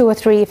 2 or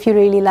 3 if you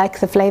really like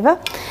the flavor.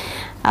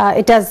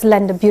 It does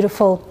lend a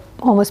beautiful,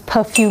 almost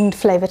perfumed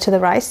flavor to the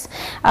rice.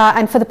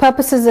 And for the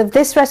purposes of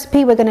this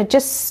recipe, we're going to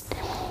just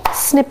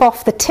snip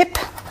off the tip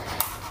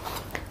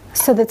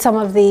so that some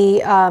of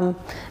the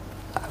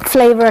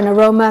flavor and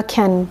aroma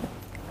can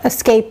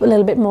escape a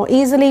little bit more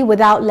easily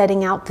without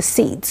letting out the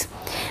seeds.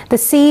 The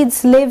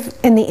seeds live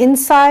in the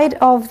inside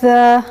of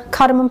the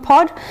cardamom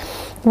pod,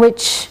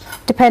 which,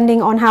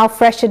 depending on how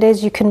fresh it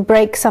is, you can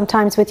break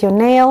sometimes with your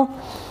nail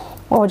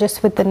or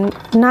just with the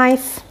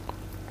knife.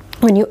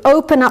 When you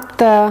open up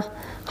the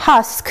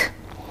husk,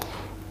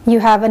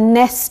 you have a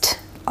nest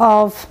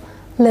of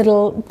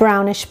little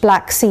brownish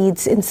black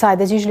seeds inside.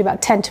 There's usually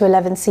about 10 to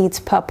 11 seeds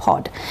per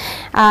pod.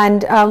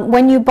 And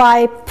when you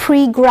buy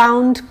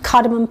pre-ground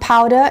cardamom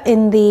powder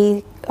in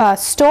the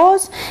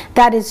stores,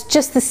 that is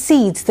just the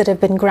seeds that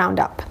have been ground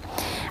up.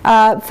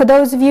 For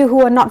those of you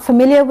who are not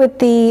familiar with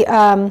the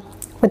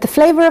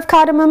flavor of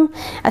cardamom,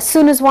 as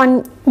soon as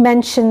one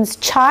mentions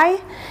chai,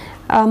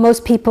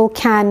 most people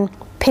can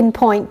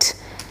pinpoint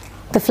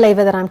the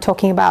flavor that I'm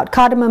talking about.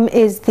 Cardamom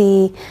is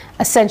the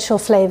essential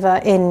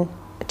flavor in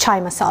chai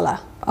masala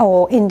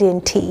or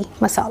Indian tea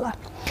masala.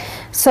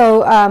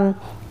 So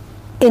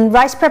In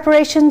rice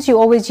preparations, you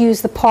always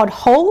use the pod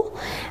whole,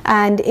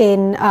 and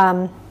in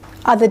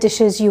other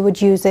dishes, you would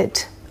use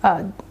it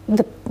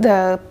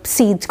the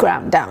seeds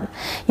ground down.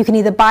 You can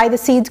either buy the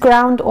seeds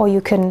ground, or you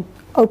can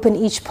open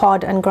each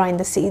pod and grind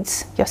the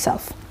seeds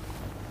yourself.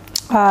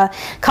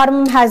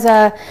 Cardamom has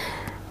a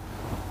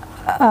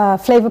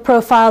flavor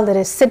profile that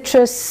is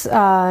citrus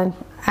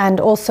and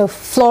also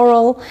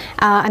floral,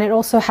 and it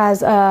also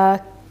has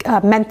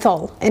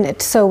menthol in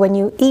it. So when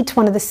you eat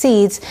one of the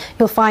seeds,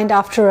 you'll find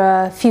after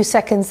a few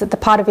seconds that the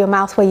part of your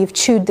mouth where you've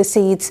chewed the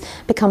seeds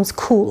becomes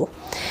cool.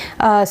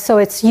 So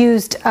it's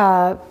used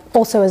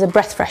also as a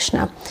breath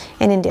freshener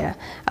in India.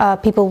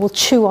 People will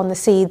chew on the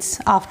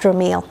seeds after a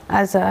meal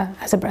as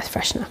a breath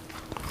freshener.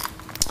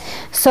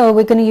 So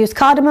we're going to use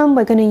cardamom,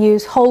 we're going to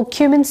use whole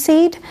cumin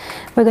seed,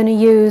 we're going to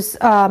use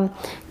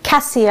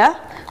cassia,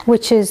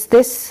 which is the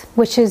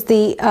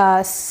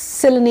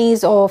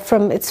Ceylonese, or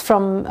it's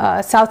from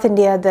South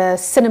India, the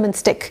cinnamon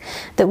stick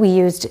that we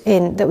use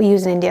in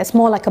India. It's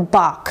more like a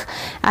bark,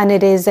 and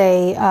it is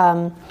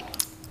a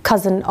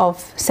cousin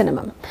of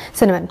cinnamon.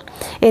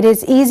 It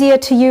is easier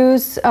to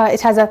use.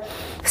 It has a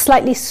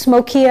slightly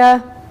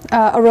smokier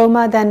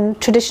aroma than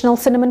traditional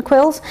cinnamon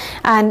quills,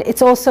 and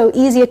it's also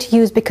easier to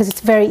use because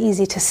it's very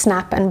easy to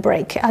snap and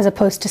break, as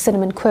opposed to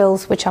cinnamon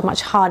quills, which are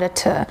much harder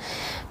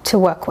to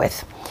work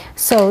with.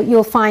 So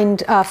you'll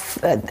find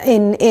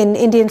in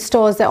Indian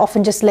stores they're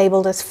often just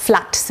labeled as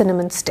flat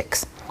cinnamon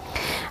sticks.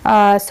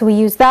 So we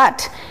use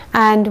that,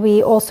 and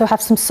we also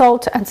have some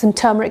salt and some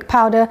turmeric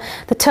powder.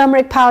 The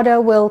turmeric powder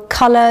will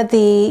color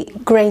the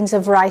grains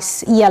of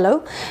rice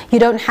yellow. You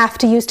don't have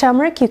to use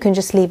turmeric, you can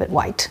just leave it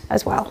white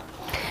as well.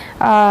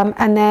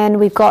 And then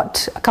we've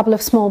got a couple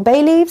of small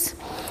bay leaves,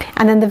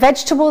 and then the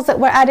vegetables that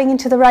we're adding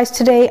into the rice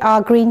today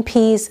are green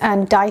peas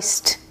and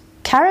diced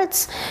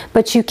carrots,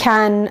 but you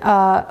can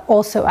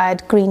also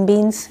add green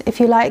beans if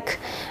you like,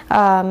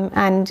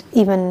 and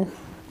even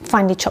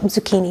finely chopped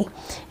zucchini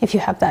if you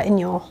have that in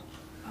your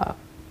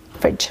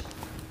fridge.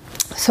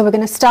 So we're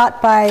going to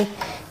start by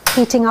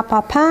heating up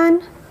our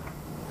pan.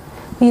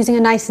 We're using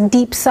a nice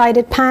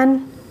deep-sided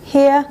pan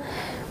here,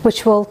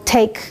 which will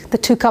take the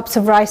 2 cups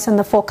of rice and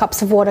the 4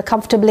 cups of water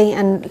comfortably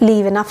and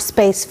leave enough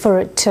space for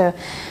it to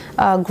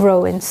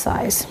grow in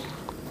size.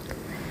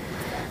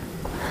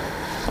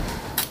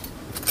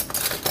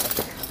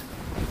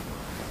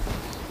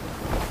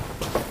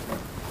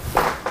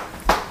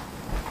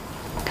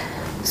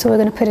 So we're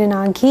going to put in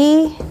our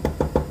ghee,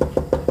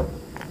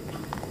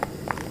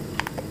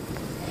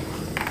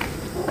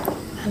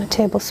 and a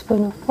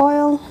tablespoon of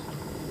oil.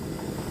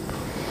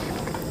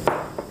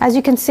 As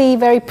you can see,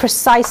 very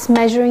precise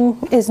measuring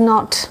is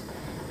not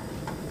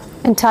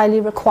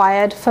entirely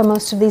required for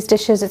most of these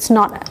dishes. It's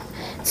not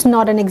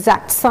an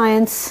exact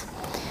science,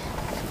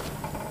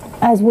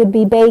 as would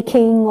be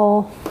baking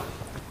or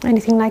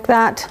anything like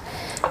that.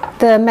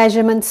 The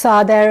measurements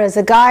are there as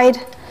a guide.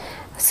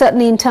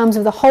 Certainly in terms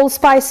of the whole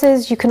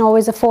spices, you can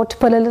always afford to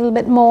put a little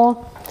bit more.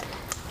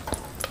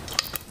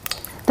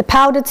 The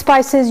powdered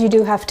spices, you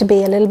do have to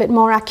be a little bit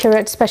more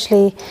accurate,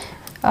 especially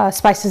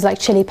spices like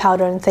chili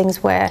powder and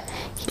things where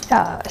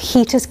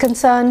heat is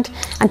concerned.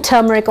 And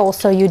turmeric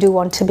also, you do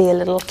want to be a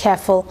little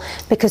careful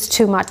because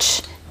too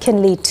much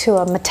can lead to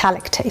a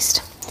metallic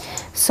taste.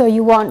 So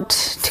you want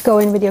to go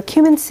in with your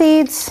cumin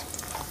seeds,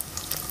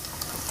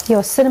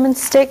 your cinnamon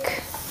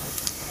stick,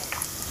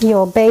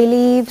 your bay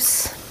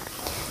leaves,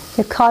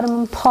 your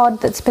cardamom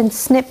pod that's been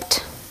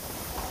snipped,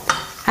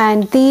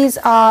 and these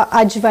are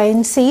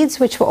ajwain seeds,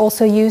 which were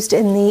also used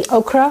in the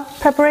okra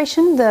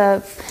preparation,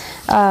 the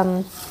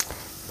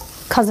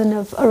cousin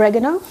of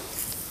oregano,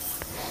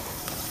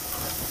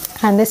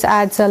 and this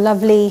adds a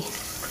lovely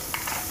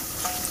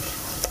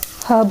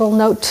herbal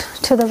note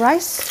to the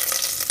rice.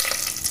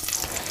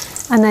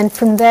 And then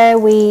from there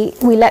we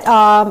let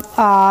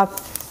our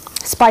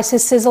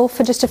spices sizzle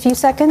for just a few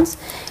seconds,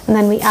 and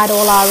then we add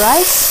all our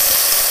rice.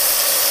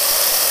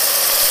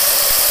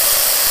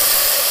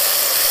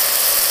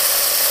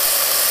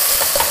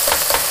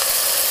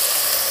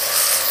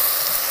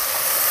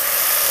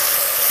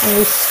 And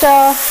we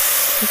stir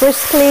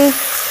briskly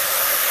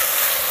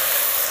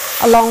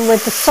along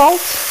with the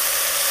salt.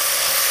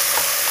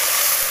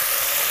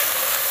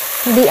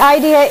 The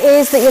idea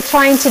is that you're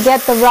trying to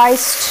get the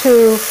rice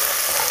to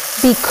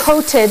be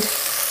coated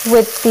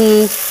with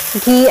the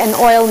ghee and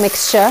oil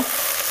mixture,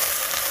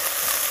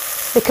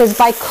 because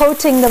by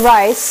coating the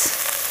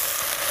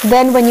rice,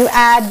 then when you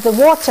add the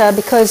water,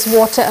 because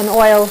water and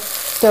oil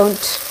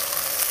don't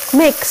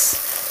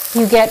mix,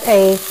 you get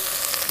a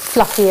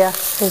fluffier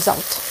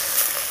result.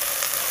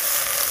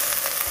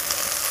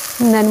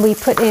 And then we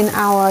put in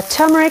our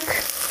turmeric.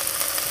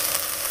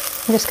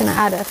 I'm just going to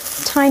add a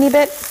tiny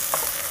bit.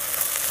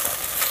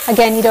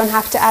 Again, you don't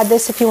have to add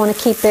this if you want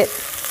to keep it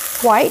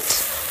white.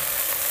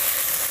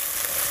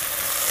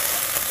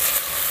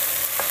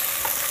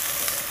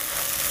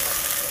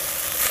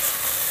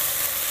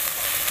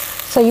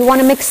 So you want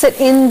to mix it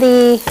in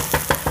the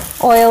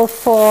oil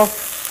for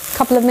a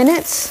couple of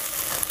minutes,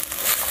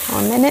 or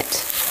a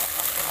minute.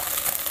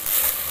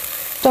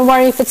 Don't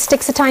worry if it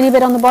sticks a tiny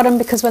bit on the bottom,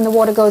 because when the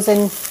water goes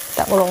in,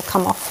 that will all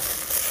come off.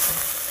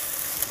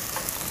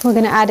 We're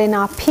going to add in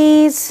our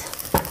peas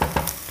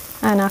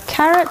and our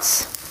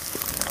carrots.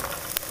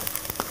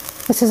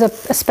 This is a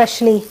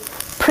especially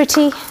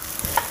pretty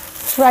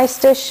rice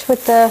dish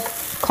with the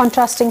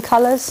contrasting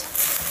colors.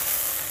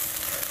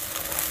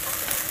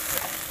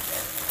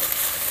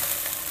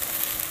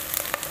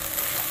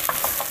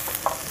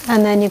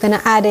 And then you're going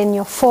to add in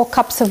your 4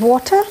 cups of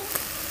water.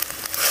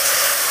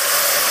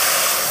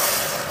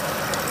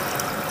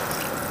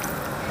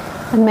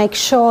 And make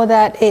sure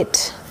that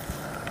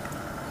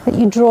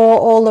you draw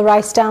all the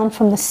rice down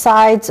from the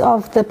sides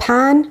of the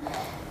pan.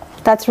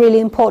 That's really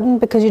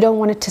important because you don't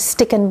want it to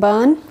stick and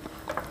burn.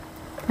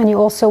 And you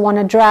also want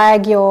to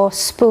drag your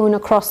spoon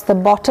across the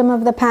bottom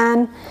of the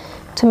pan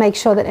to make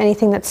sure that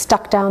anything that's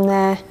stuck down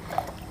there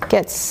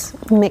gets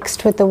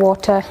mixed with the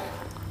water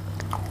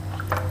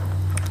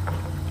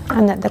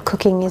and that the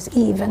cooking is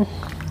even.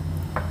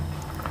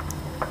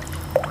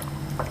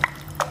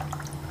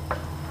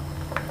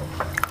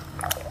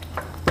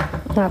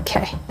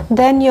 Okay,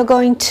 then you're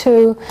going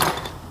to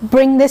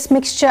bring this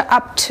mixture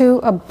up to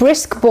a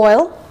brisk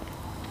boil,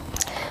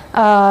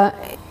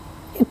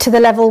 to the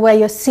level where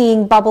you're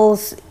seeing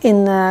bubbles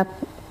in the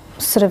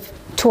sort of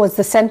towards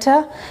the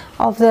center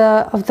of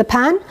the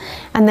pan,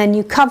 and then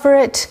you cover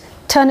it,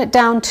 turn it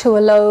down to a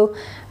low,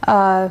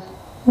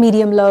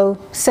 medium-low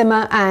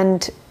simmer,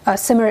 and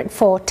simmer it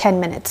for 10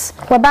 minutes.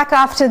 We're back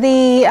after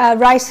the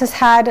rice has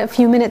had a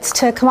few minutes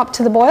to come up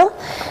to the boil.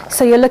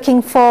 So you're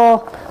looking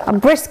for a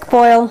brisk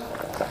boil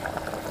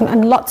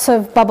and lots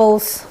of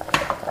bubbles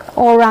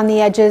all around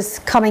the edges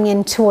coming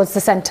in towards the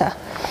center.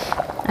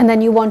 And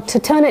then you want to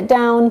turn it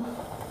down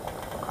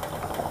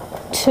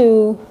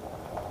to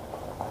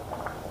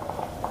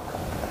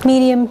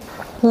medium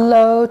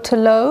low to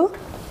low.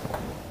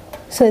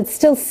 So it's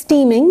still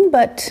steaming,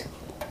 but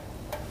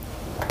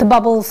the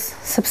bubbles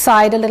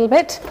subside a little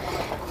bit.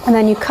 And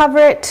then you cover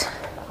it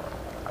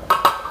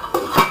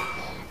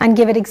and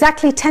give it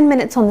exactly 10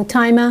 minutes on the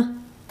timer.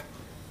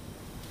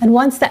 And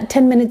once that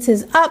 10 minutes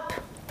is up,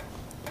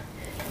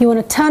 you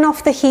want to turn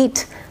off the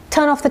heat,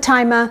 turn off the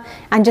timer,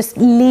 and just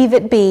leave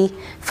it be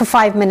for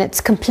 5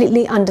 minutes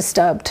completely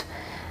undisturbed.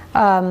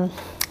 So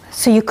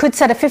you could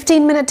set a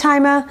 15-minute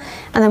timer,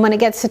 and then when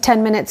it gets to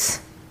 10 minutes,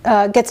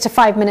 gets to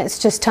 5 minutes,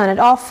 just turn it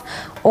off,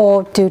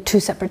 or do 2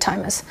 separate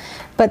timers.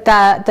 But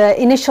the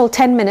initial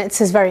 10 minutes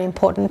is very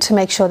important to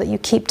make sure that you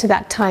keep to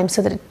that time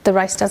so that the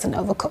rice doesn't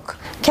overcook.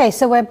 Okay,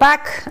 so we're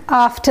back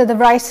after the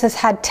rice has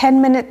had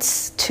 10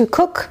 minutes to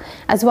cook,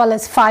 as well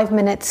as 5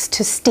 minutes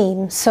to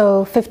steam,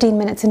 so 15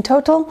 minutes in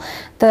total.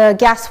 The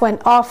gas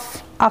went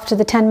off after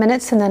the 10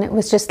 minutes, and then it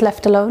was just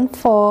left alone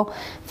for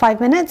 5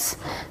 minutes.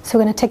 So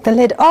we're going to take the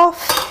lid off,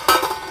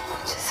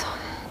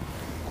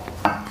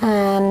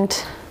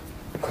 and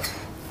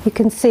you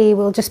can see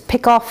we'll just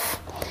pick off.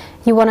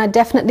 You want to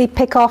definitely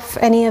pick off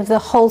any of the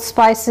whole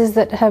spices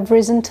that have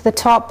risen to the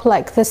top,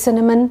 like the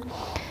cinnamon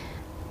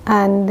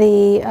and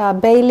the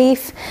bay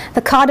leaf.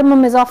 The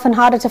cardamom is often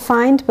harder to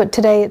find, but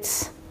today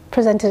it's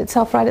presented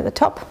itself right at the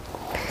top.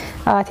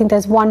 I think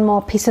there's one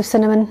more piece of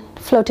cinnamon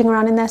floating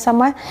around in there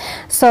somewhere.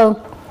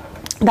 So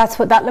that's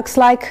what that looks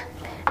like.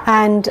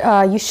 And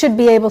you should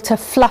be able to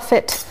fluff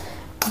it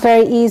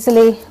very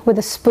easily with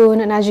a spoon.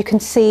 And as you can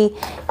see,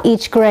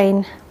 each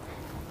grain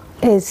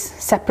is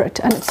separate,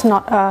 and it's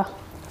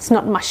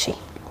not mushy.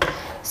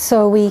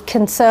 So we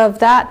can serve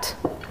that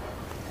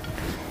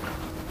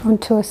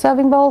onto a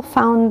serving bowl.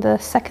 Found the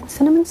second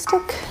cinnamon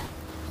stick.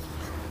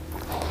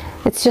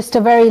 It's just a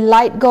very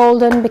light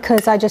golden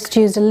because I just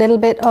used a little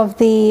bit of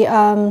the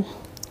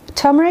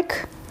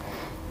turmeric.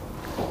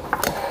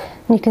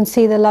 And you can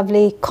see the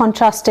lovely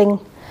contrasting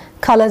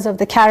colors of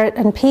the carrot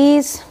and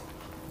peas.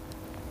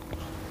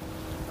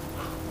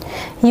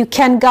 You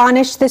can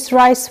garnish this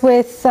rice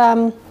with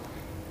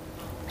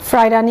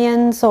fried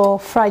onions or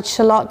fried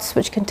shallots,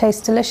 which can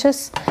taste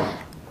delicious.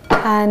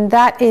 And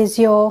that is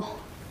your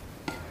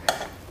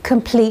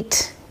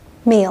complete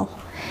meal.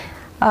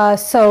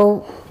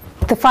 So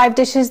the 5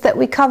 dishes that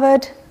we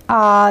covered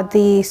are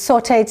the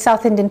sautéed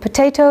South Indian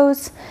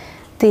potatoes,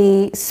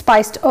 the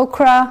spiced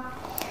okra,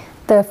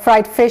 the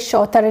fried fish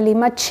or tareli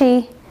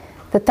machi,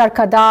 the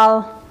tarka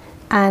dal,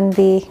 and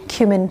the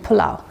cumin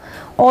pulao.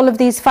 All of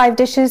these 5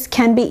 dishes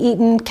can be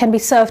eaten, can be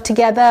served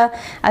together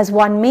as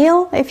one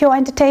meal if you're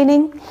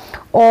entertaining,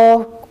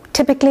 or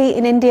typically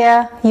in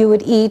India you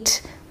would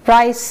eat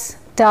rice,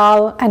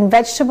 dal, and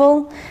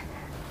vegetable,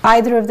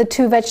 either of the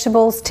 2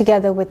 vegetables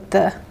together with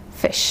the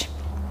fish.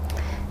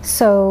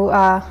 So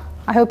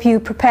I hope you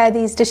prepare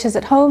these dishes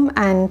at home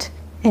and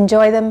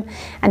enjoy them.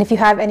 And if you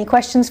have any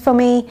questions for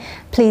me,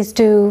 please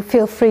do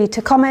feel free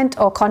to comment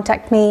or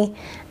contact me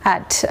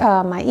at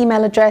my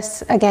email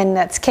address. Again,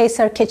 that's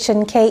Kesar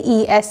Kitchen,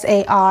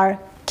 Kesar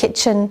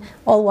Kitchen,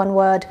 all one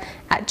word,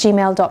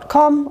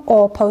 @gmail.com,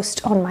 or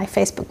post on my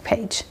Facebook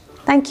page.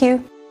 Thank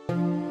you.